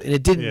sense, and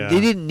it didn't. Yeah. They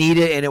didn't need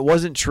it, and it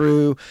wasn't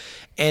true.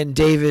 And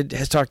David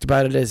has talked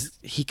about it as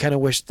he kind of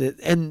wished that.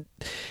 And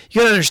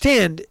you gotta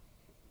understand,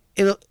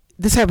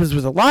 this happens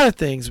with a lot of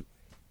things,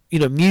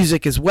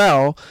 music as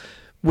well,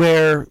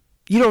 where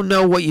you don't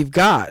know what you've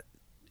got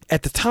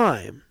at the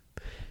time,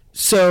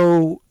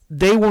 so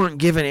they weren't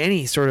given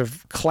any sort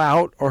of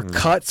clout or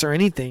cuts or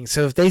anything.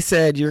 So if they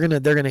said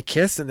they're gonna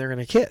kiss, then they're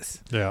gonna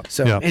kiss. Yeah.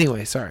 So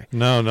anyway, sorry.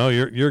 No,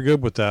 you're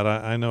good with that.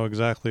 I know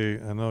exactly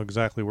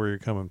where you're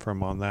coming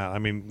from on that. I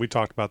mean, we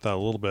talked about that a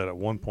little bit at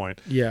one point.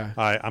 Yeah.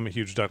 I'm a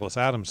huge Douglas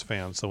Adams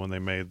fan, so when they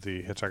made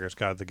the Hitchhiker's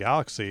Guide to the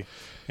Galaxy,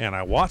 and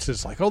I watched it,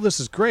 it's like, oh, this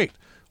is great.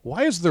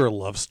 Why is there a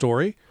love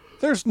story?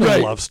 There's no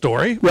love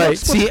story. Right.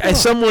 See,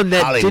 as someone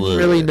that Hollywood. didn't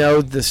really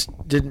know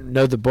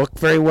the book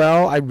very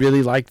well, I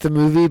really liked the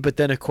movie. But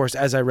then, of course,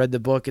 as I read the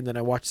book and then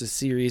I watched the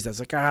series, I was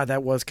like,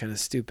 that was kind of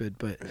stupid.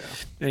 But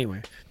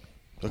anyway.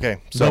 Okay.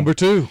 So number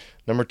two.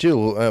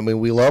 I mean,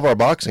 we love our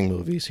boxing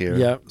movies here.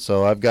 Yeah.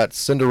 So I've got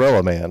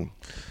Cinderella Man.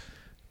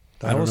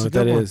 I don't know what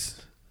that is.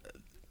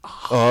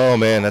 Oh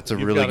man, that's a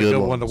You've really got good a good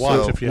one. one to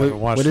watch if you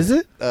haven't watched it. What is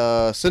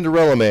it?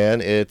 Cinderella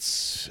Man.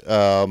 It's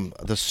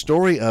the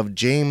story of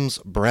James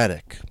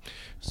Braddock.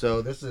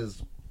 So this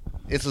is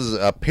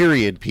a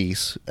period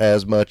piece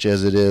as much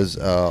as it is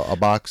a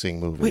boxing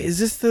movie. Wait, is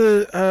this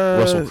the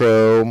Russell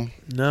Crowe?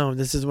 No,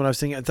 this is what I was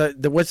thinking. I thought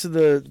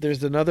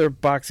there's another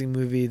boxing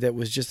movie that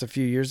was just a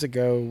few years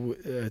ago.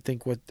 I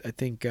think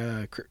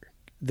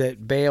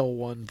that Bale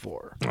won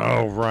for.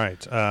 Oh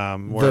right. I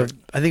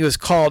think it was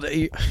called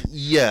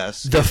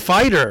Yes, The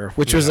Fighter,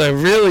 which was a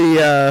really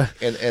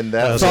and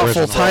that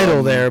thoughtful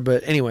title there.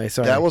 But anyway,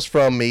 sorry. That was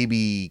from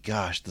maybe the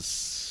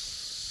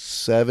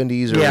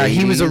 70s or 80s.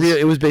 He was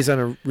it was based on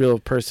a real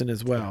person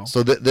as well.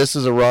 So this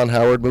is a Ron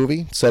Howard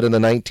movie set in the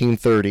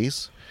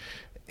 1930s.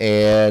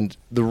 And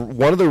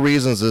one of the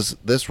reasons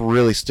this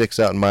really sticks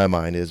out in my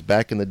mind is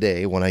back in the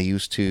day when I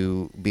used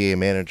to be a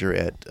manager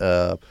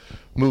at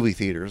movie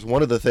theaters,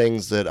 one of the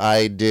things that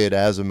I did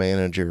as a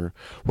manager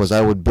was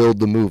I would build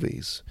the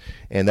movies.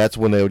 And that's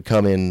when they would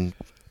come in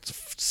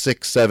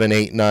 6, 7,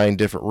 8, 9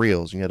 different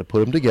reels. You had to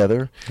put them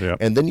together. Yep.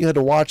 And then you had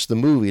to watch the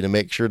movie to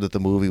make sure that the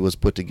movie was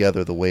put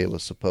together the way it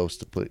was supposed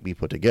to be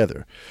put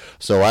together.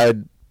 So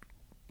I'd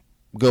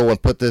go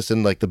and put this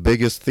in like the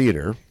biggest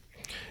theater.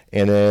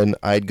 And then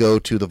I'd go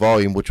to the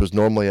volume, which was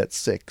normally at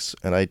 6,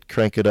 and I'd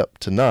crank it up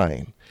to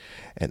 9.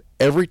 And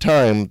every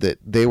time that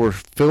they were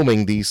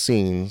filming these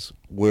scenes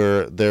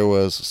where there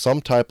was some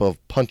type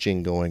of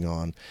punching going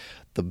on,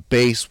 the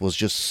bass was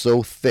just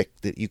so thick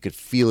that you could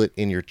feel it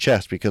in your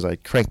chest because I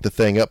cranked the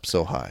thing up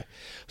so high.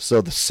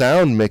 So the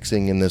sound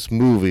mixing in this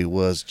movie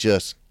was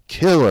just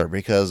killer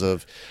because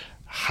of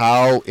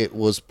how it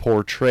was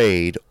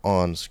portrayed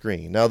on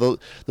screen. Now,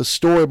 the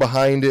story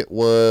behind it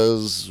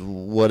was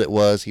what it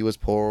was. He was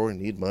poor and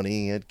needed money,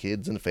 he had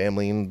kids and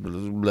family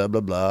and blah,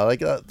 blah, blah. Like,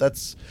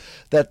 that's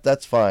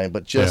fine.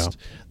 But just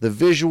the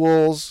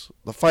visuals,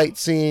 the fight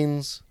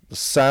scenes, the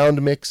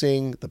sound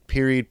mixing, the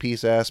period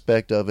piece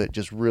aspect of it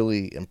just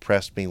really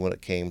impressed me when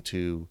it came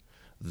to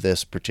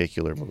this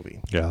particular movie.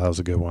 Yeah, that was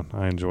a good one.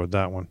 I enjoyed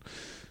that one.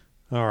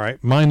 All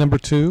right. My number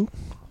 2,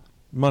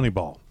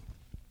 Moneyball.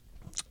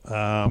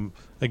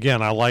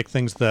 Again, I like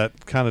things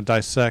that kind of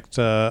dissect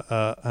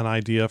an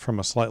idea from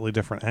a slightly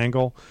different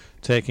angle,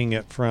 taking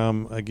it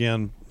from,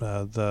 again,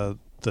 the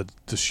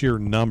sheer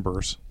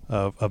numbers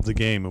of the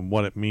game and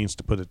what it means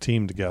to put a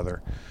team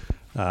together.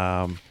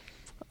 I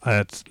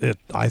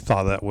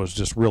thought that was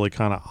just really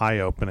kind of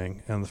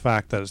eye-opening, and the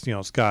fact that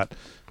it's got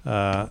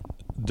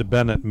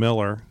DeBennett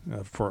Miller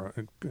for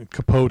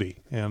Capote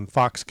and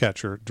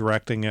Foxcatcher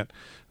directing it,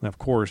 and of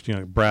course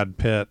Brad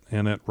Pitt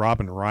in it,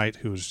 Robin Wright,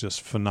 who was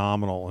just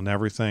phenomenal and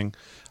everything.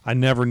 I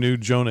never knew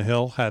Jonah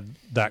Hill had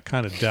that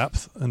kind of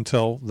depth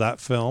until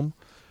that film.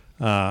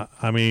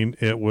 I mean,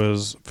 it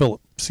was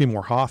Philip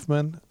Seymour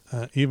Hoffman,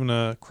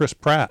 even Chris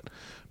Pratt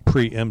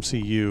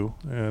pre-MCU,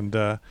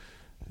 and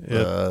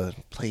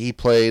he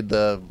played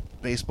the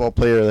baseball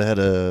player that had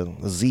a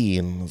Z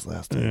in his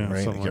last name,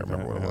 right? I can't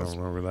remember what it was. I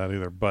don't remember that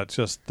either. But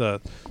just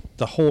the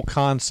whole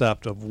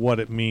concept of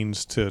what it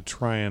means to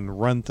try and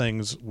run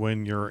things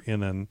when you're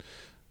in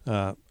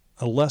a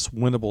less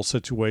winnable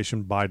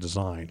situation by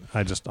design.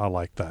 I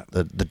like that.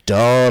 The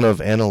dawn of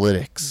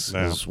analytics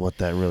is what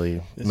that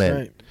really meant.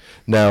 Right.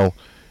 Now,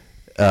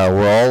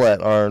 we're all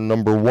at our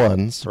number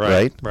ones,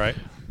 right? Right.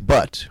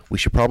 But we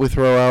should probably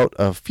throw out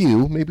a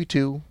few, maybe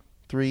 2,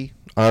 3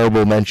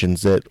 honorable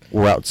mentions that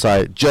were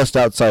just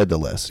outside the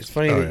list. It's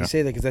funny that you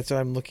say that because that's what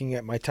I'm looking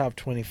at my top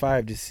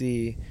 25 to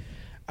see.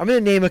 I'm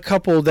going to name a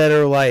couple that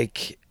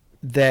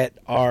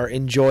are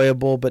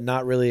enjoyable but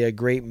not really a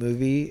great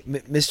movie.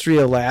 Mystery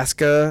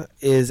Alaska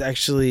is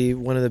actually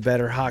one of the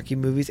better hockey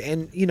movies,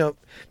 and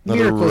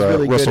Miracle's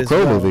really Russell good as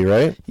Crowe well. movie,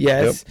 right?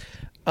 Yes.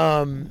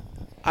 Yep.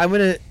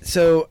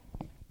 So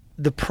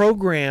the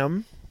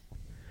program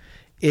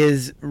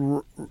is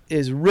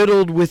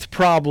riddled with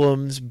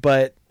problems,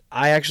 but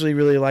I actually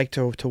really like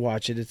to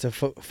watch it. It's a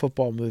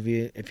football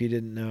movie, if you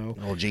didn't know.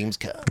 Oh, James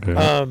Cook.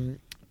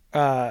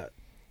 Okay.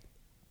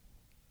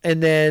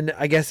 And then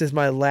I guess is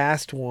my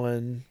last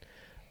one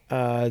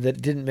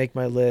that didn't make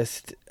my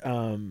list.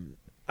 I'm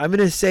going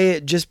to say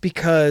it just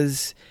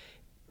because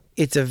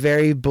it's a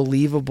very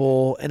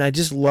believable, and I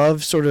just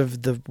love sort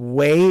of the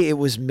way it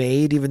was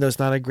made, even though it's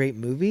not a great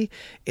movie,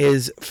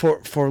 is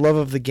For Love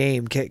of the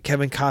Game,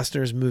 Kevin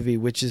Costner's movie,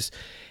 which is,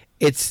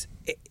 it's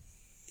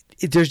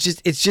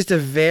just a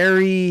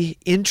very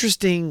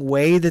interesting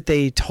way that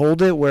they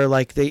told it, where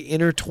like they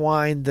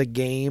intertwined the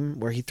game,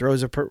 where he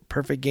throws a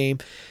perfect game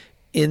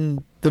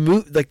in the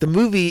movie. Like the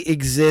movie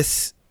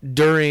exists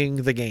during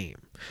the game.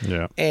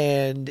 Yeah.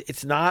 And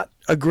it's not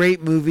a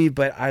great movie,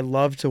 but I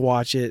love to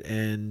watch it.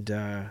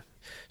 And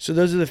so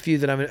those are the few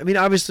that I mean,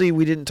 obviously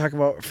we didn't talk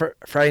about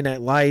Friday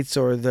Night Lights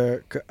or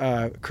the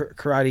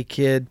Karate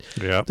Kid.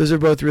 Yeah. Those are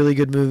both really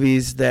good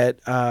movies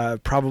that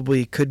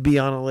probably could be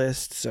on a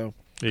list. So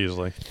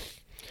easily.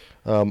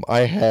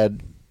 I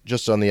had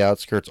just on the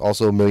outskirts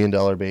also $1 Million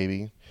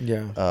Baby.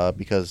 Yeah.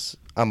 Because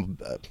I'm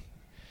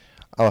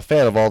a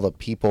fan of all the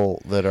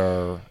people that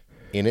are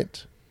in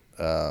it.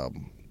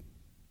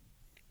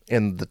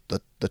 And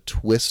the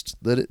twist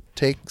that it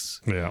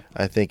takes,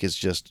 I think, is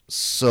just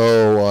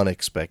so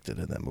unexpected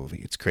in that movie.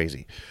 It's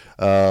crazy.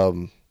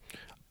 In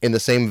the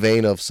same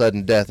vein of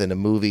sudden death in a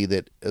movie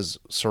that is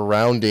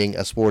surrounding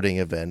a sporting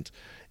event,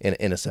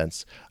 in a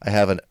sense, I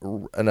have an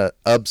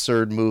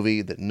absurd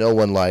movie that no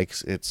one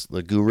likes. It's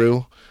The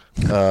Guru.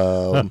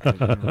 You're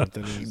not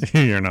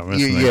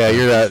missing Yeah,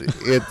 you're not.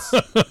 It's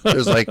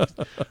there's like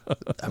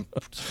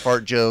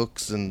fart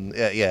jokes and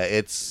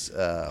it's.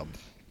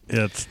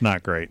 It's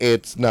not great.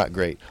 It's not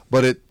great,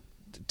 but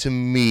to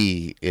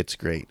me, it's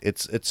great.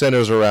 It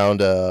centers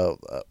around a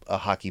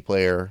hockey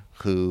player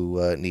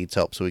who needs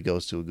help, so he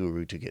goes to a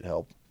guru to get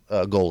help.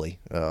 Goalie,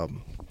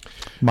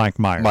 Mike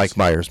Myers. Mike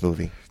Myers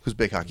movie. Who's a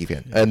big hockey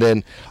fan. And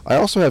then I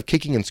also have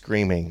Kicking and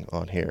Screaming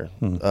on here.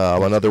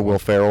 Another Will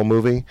Ferrell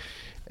movie.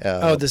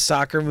 The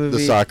soccer movie.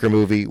 The soccer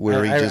movie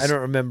where I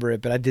don't remember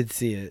it, but I did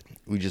see it.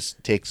 He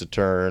just takes a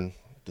turn,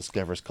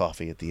 discovers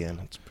coffee at the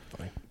end. It's pretty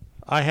funny.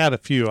 I had a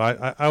few.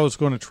 I was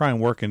going to try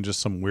and work in just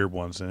some weird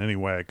ones in any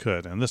way I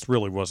could, and this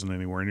really wasn't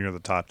anywhere near the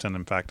top 10.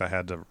 In fact, I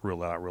had to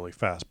rule it out really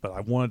fast, but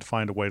I wanted to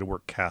find a way to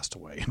work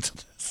Castaway into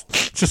this,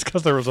 just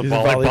because there was a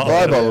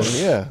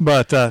volleyball. Yeah.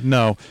 But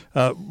no,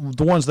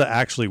 the ones that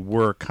actually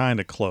were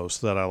kind of close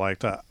that I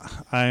liked,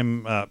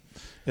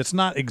 it's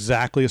not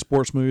exactly a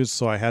sports movie,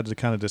 so I had to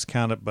kind of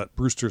discount it, but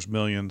Brewster's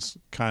Millions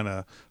kind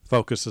of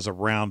focuses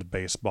around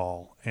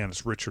baseball, and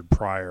it's Richard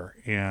Pryor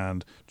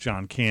and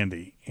John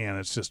Candy, and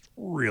it's just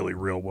really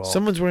real well.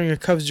 Wearing a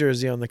Cubs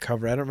jersey on the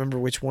cover. I don't remember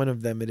which one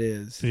of them it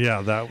is.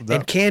 Yeah, that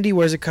and Candy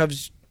wears a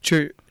Cubs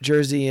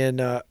jersey,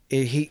 and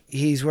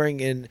he's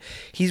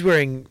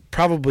wearing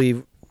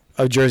probably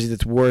a jersey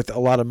that's worth a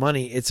lot of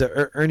money. It's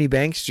a Ernie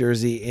Banks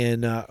jersey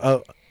in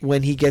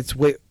when he gets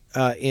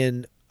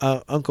in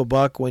Uncle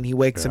Buck, when he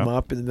wakes him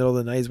up in the middle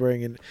of the night, he's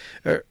wearing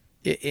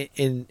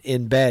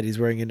in bed, he's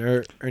wearing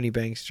an Ernie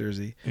Banks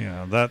jersey.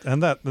 Yeah,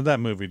 that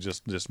movie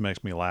just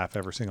makes me laugh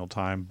every single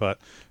time. But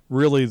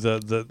really,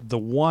 the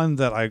one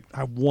that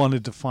I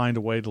wanted to find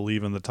a way to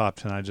leave in the top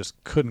 10, I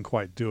just couldn't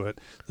quite do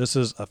it. This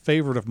is a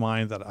favorite of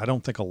mine that I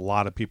don't think a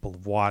lot of people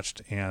have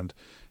watched, and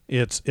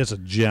it's a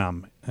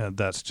gem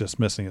that's just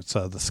missing. It's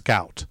The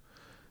Scout.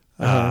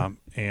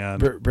 And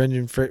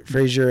Brendan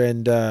Fraser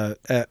and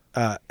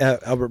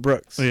Albert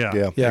Brooks.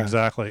 Yeah,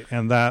 exactly.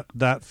 And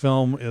that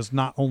film is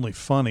not only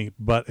funny,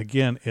 but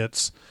again,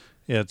 it's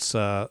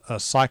a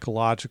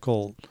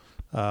psychological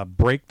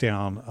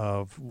breakdown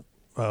of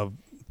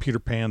Peter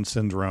Pan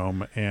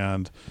syndrome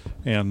and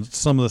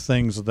some of the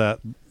things that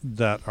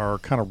are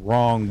kind of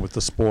wrong with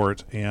the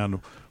sport and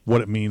what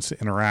it means to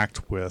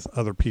interact with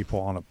other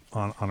people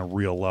on a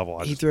real level.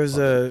 He throws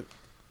a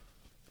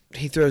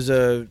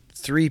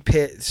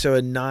 3-pitch, so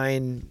a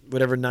 9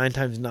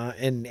 times 9,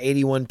 an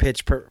 81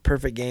 pitch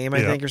perfect game,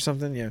 I think, or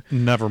something. Yeah,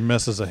 never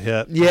misses a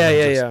hit.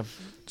 Yeah.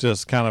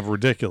 Just kind of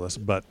ridiculous,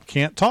 but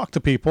can't talk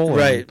to people.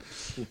 Right.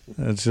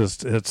 It's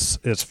just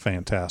it's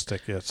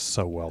fantastic. It's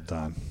so well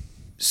done.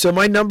 So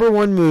my number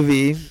one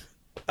movie,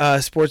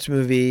 sports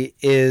movie,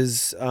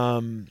 is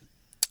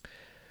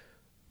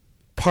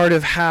part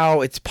of how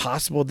it's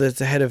possible that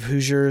it's ahead of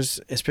Hoosiers,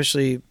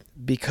 especially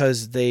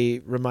because they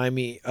remind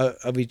me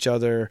of each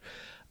other.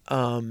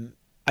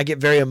 I get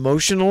very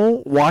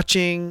emotional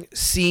watching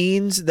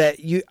scenes that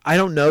I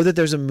don't know that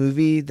there's a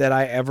movie that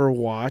I ever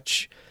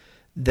watch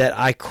that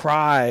I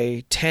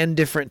cry 10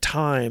 different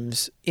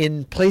times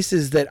in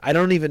places that I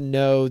don't even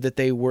know that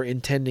they were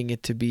intending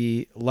it to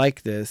be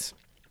like this.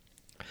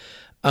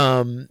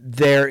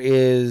 There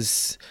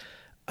is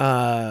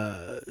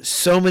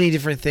so many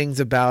different things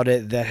about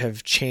it that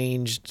have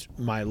changed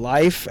my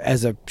life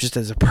as a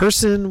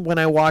person when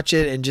I watch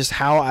it, and just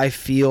how I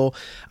feel.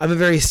 I'm a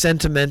very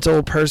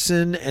sentimental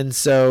person, and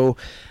so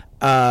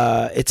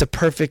It's a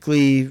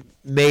perfectly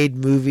made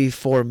movie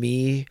for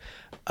me,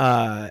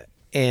 and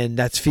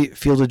that's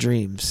Field of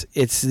Dreams.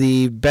 It's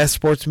the best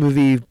sports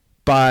movie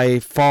by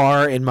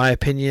far, in my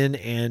opinion,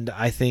 and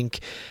I think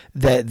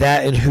that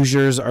and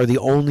Hoosiers are the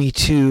only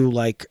two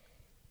like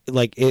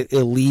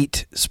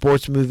elite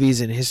sports movies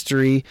in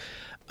history.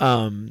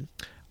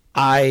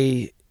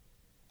 I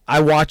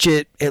watch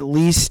it at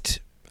least.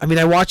 I mean,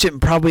 I watch it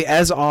probably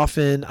as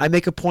often. I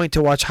make a point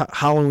to watch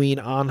Halloween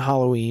on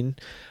Halloween.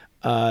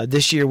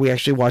 This year we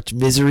actually watched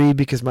Misery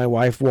because my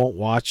wife won't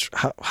watch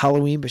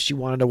Halloween, but she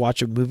wanted to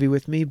watch a movie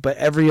with me. But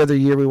every other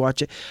year we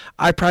watch it.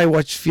 I probably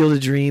watch Field of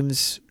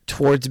Dreams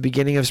towards the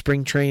beginning of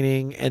spring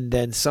training and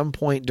then some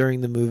point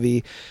during the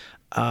movie.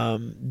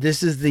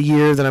 This is the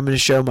year that I'm going to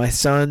show my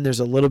son. There's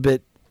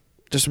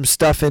some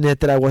stuff in it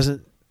that I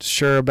wasn't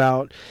sure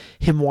about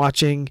him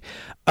watching.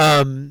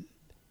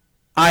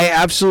 I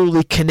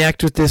absolutely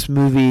connect with this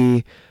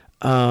movie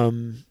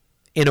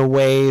in a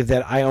way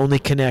that I only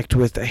connect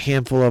with a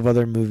handful of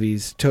other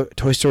movies,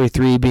 Toy Story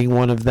 3 being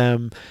one of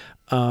them.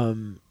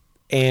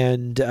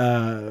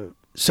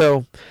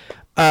 So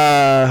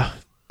I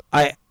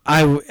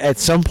at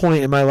some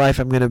point in my life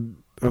I'm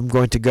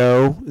going to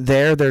go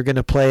there. They're going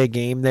to play a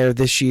game there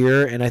this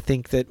year, and I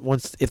think that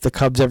if the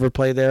Cubs ever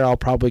play there, I'll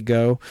probably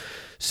go.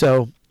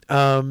 So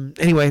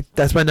anyway,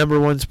 that's my number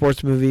one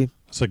sports movie.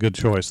 That's a good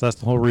choice. That's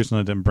the whole reason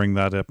I didn't bring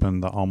that up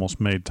in the almost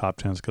made top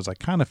 10s, because I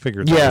kind of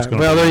figured that was going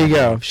to be. Well, there you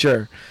go.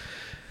 Sure.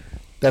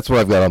 That's what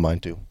I've got on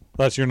mine too.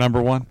 That's your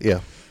number one?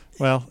 Yeah.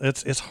 Well,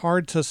 it's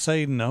hard to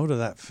say no to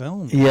that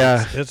film.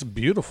 Yeah. It's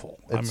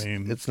beautiful.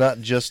 It's not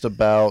just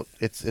about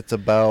it's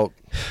about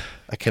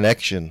a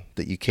connection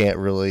that you can't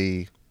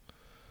really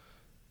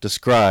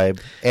describe,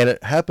 and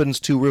it happens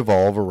to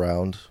revolve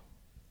around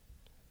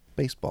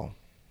baseball.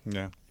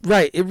 Yeah.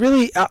 Right. It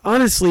really,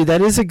 honestly,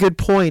 that is a good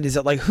point. Is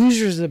that like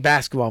Hoosiers is a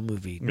basketball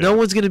movie? Yeah. No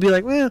one's going to be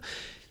like, well,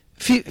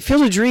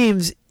 Field of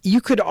Dreams. You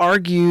could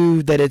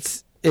argue that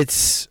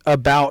it's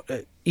about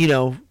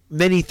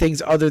many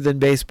things other than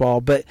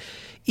baseball, but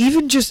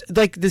even just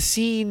like the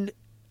scene,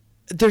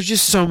 there's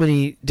just so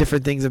many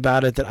different things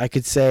about it that I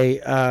could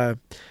say.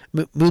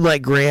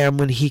 Moonlight Graham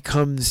when he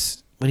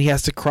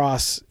has to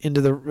cross into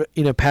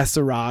the past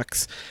the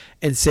rocks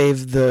and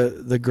save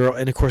the girl,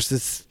 and of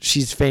course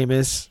she's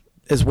famous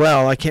as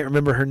well. I can't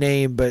remember her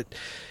name, but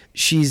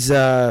she's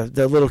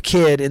the little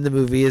kid in the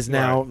movie is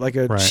now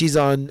she's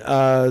on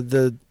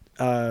the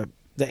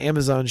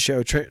Amazon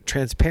show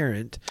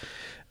Transparent.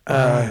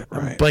 I'm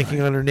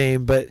blanking on her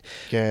name, but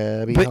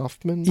Gabby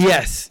Hoffman.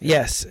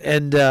 Yes,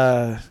 and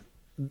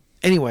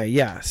anyway,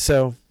 yeah.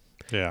 So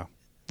yeah,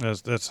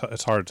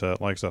 it's hard to,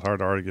 like I said, hard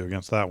to argue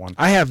against that one.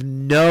 I have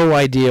no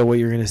idea what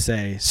you're going to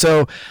say,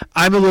 so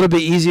I'm a little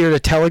bit easier to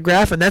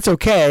telegraph, and that's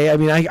okay. I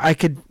mean, I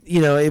could,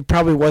 it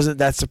probably wasn't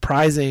that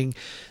surprising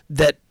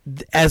that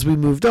as we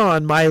moved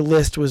on, my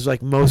list was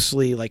like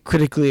mostly like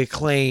critically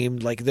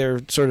acclaimed, like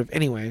they're sort of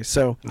anyway.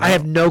 So no. I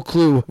have no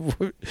clue.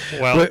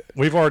 Well,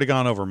 we've already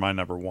gone over my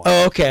number one.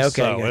 Oh, okay,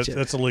 so gotcha.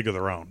 It's a league of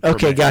their own.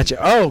 Okay, gotcha.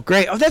 Oh,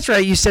 great. Oh, that's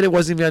right. You said it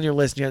wasn't even on your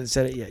list. You hadn't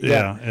said it yet.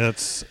 Yeah,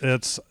 it's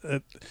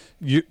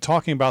you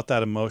talking about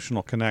that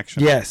emotional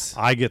connection. Yes,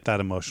 I get that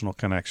emotional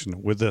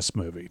connection with this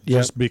movie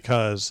just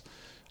because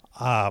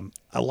a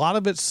lot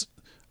of it's.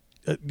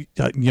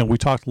 We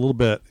talked a little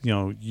bit,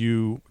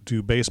 you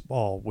do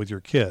baseball with your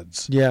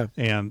kids. Yeah.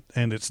 And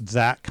it's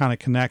that kind of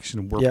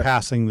connection. We're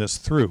passing this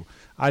through.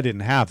 I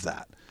didn't have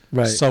that.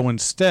 Right. So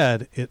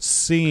instead, it's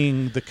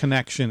seeing the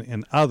connection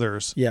in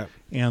others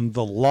and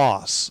the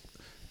loss,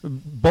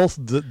 both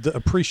the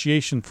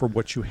appreciation for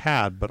what you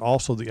had, but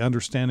also the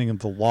understanding of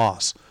the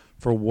loss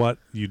for what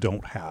you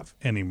don't have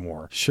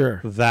anymore. Sure.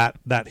 That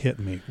hit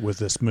me with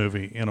this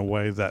movie in a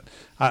way that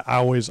I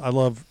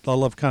love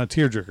kind of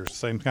tearjerkers.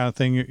 Same kind of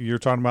thing you're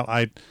talking about.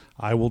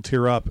 I will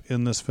tear up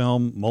in this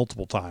film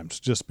multiple times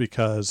just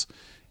because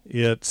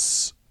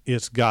it's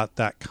got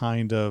that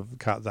kind of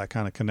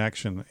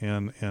connection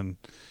in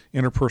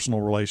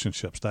interpersonal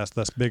relationships.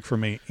 That's big for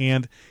me,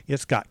 and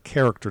it's got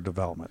character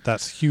development.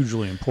 That's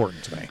hugely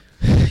important to me.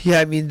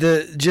 Yeah, I mean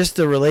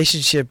the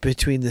relationship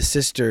between the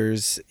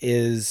sisters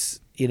is,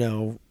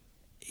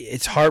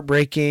 it's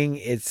heartbreaking.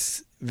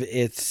 It's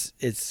in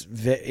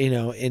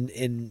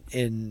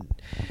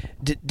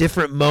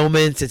different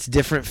moments, it's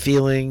different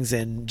feelings,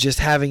 and just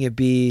having it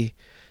be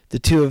the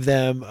two of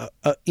them.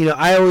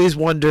 I always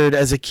wondered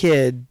as a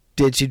kid,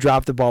 did she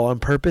drop the ball on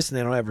purpose? And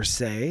they don't ever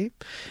say.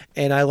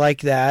 And I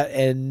like that.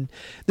 And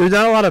there's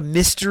not a lot of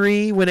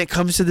mystery when it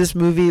comes to this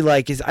movie.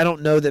 I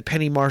don't know that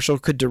Penny Marshall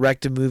could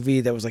direct a movie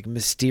that was like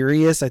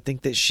mysterious. I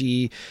think that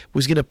she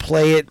was going to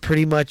play it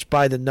pretty much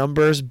by the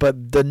numbers,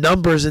 but the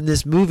numbers in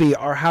this movie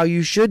are how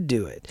you should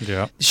do it.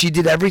 Yeah. She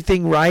did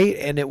everything right,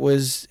 and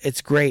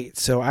it's great.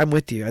 So I'm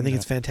with you. I think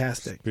it's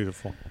fantastic. It's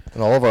beautiful.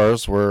 And all of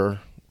ours were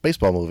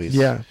baseball movies.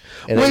 Yeah.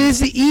 It's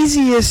the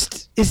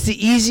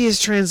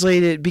easiest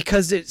translated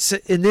because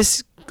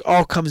this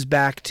all comes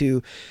back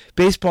to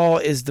baseball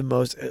is the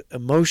most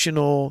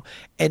emotional,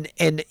 and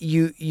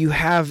you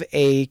have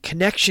a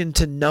connection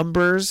to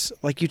numbers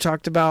like you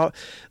talked about.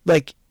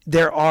 Like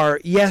there are,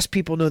 yes,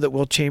 people know that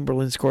Will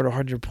Chamberlain scored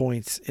 100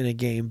 points in a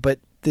game, but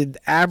the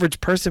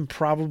average person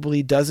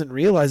probably doesn't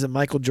realize that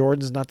Michael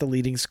Jordan's not the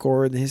leading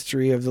scorer in the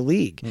history of the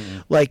league.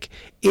 Like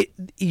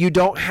you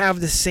don't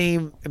have the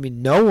same. I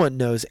mean, no one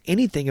knows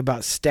anything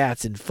about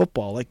stats in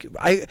football. Like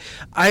I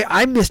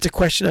missed a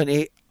question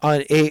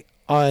on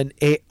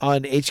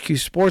HQ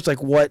Sports.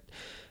 Like what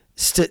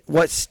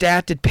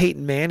stat did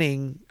Peyton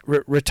Manning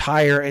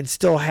retire and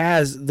still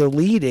has the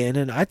lead in?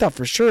 And I thought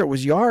for sure it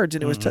was yards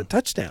and it was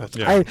touchdowns.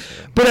 But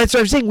that's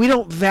what I'm saying. We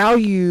don't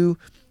value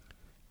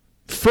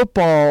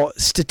football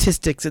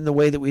statistics in the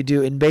way that we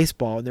do in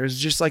baseball, and there's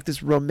just like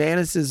this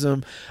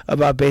romanticism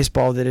about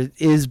baseball that it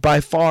is by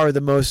far the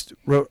most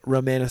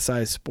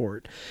romanticized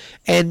sport.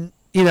 And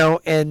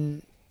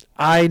and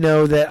I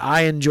know that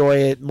I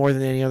enjoy it more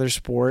than any other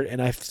sport,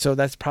 and so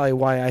that's probably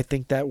why I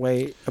think that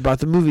way about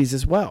the movies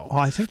as well. Well,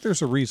 I think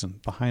there's a reason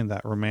behind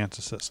that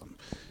romanticism.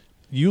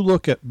 You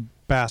look at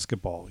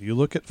basketball, you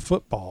look at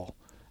football,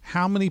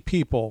 how many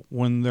people,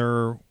 when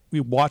they're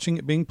watching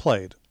it being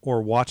played or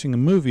watching a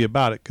movie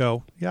about it,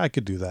 go, yeah, I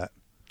could do that.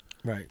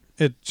 Right.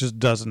 It just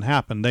doesn't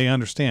happen. They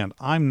understand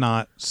I'm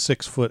not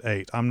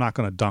 6'8". I'm not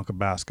going to dunk a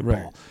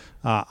basketball.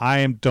 Right.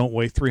 I don't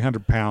weigh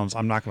 300 pounds.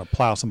 I'm not going to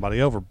plow somebody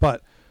over.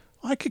 But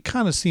I could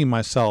kind of see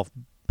myself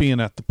being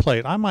at the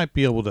plate. I might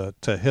be able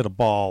to hit a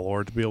ball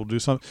or to be able to do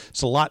something.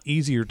 It's a lot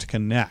easier to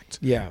connect.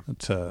 Yeah.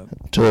 To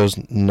those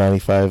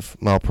 95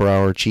 mile per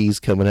hour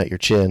cheese coming at your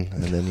chin,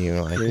 and then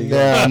you're like,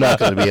 I'm not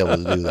going to be able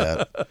to do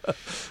that.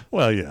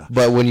 Well, yeah.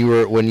 But when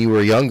you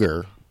were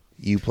younger,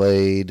 you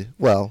played,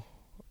 well,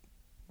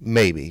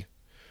 maybe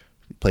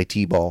you played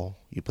t-ball.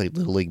 You played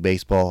Little League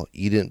baseball.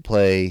 You didn't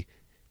play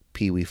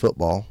pee-wee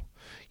football.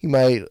 You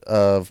might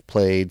have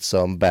played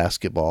some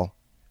basketball.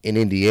 In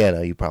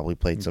Indiana, you probably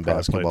played some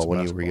basketball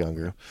when you were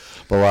younger.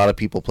 But a lot of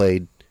people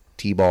played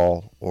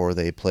t-ball or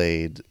they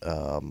played,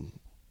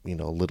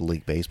 Little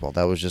League baseball.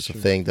 That was just a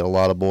thing that a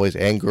lot of boys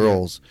and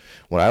girls,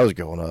 when I was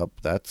growing up,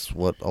 that's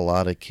what a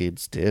lot of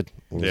kids did.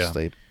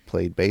 They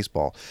played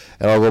baseball.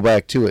 And I'll go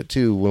back to it,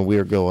 too, when we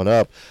were growing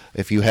up.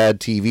 If you had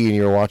TV and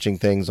you were watching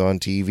things on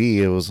TV,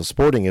 it was a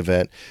sporting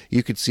event,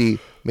 you could see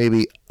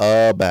maybe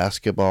a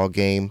basketball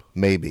game,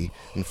 maybe.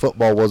 And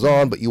football was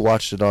on, but you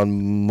watched it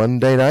on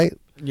Monday night.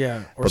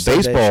 Yeah, but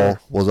baseball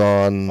was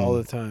on all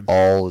the time.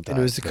 And it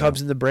was the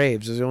Cubs and the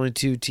Braves. Those are the only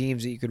two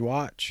teams that you could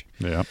watch.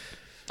 Yeah.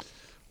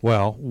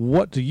 Well,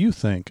 what do you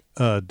think,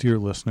 dear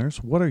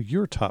listeners? What are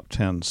your top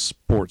 10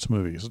 sports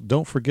movies?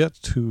 Don't forget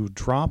to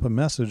drop a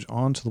message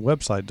onto the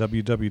website,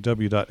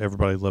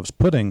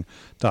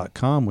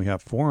 www.everybodylovespudding.com. We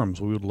have forums.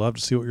 We would love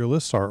to see what your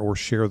lists are or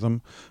share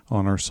them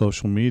on our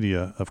social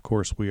media. Of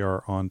course, we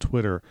are on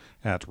Twitter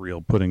at Real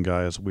Pudding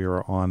Guys. We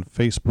are on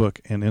Facebook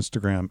and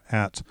Instagram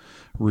at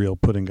Real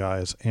Pudding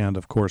Guys. And,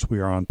 of course, we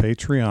are on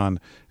Patreon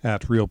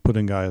at Real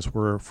Pudding Guys,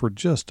 where for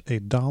just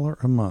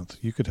 $1 a month,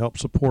 you could help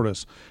support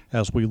us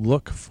as we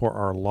look for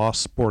our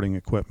lost sporting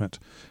equipment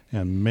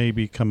and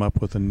maybe come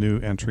up with a new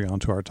entry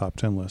onto our top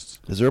 10 lists.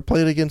 Is there a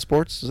Play It Again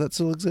Sports? Does that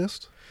still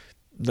exist?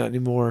 Not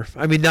anymore.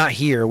 I mean, not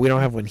here. We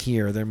don't have one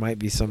here. There might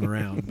be some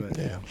around, but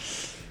yeah.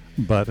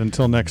 But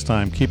until next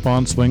time, keep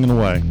on swinging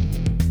away.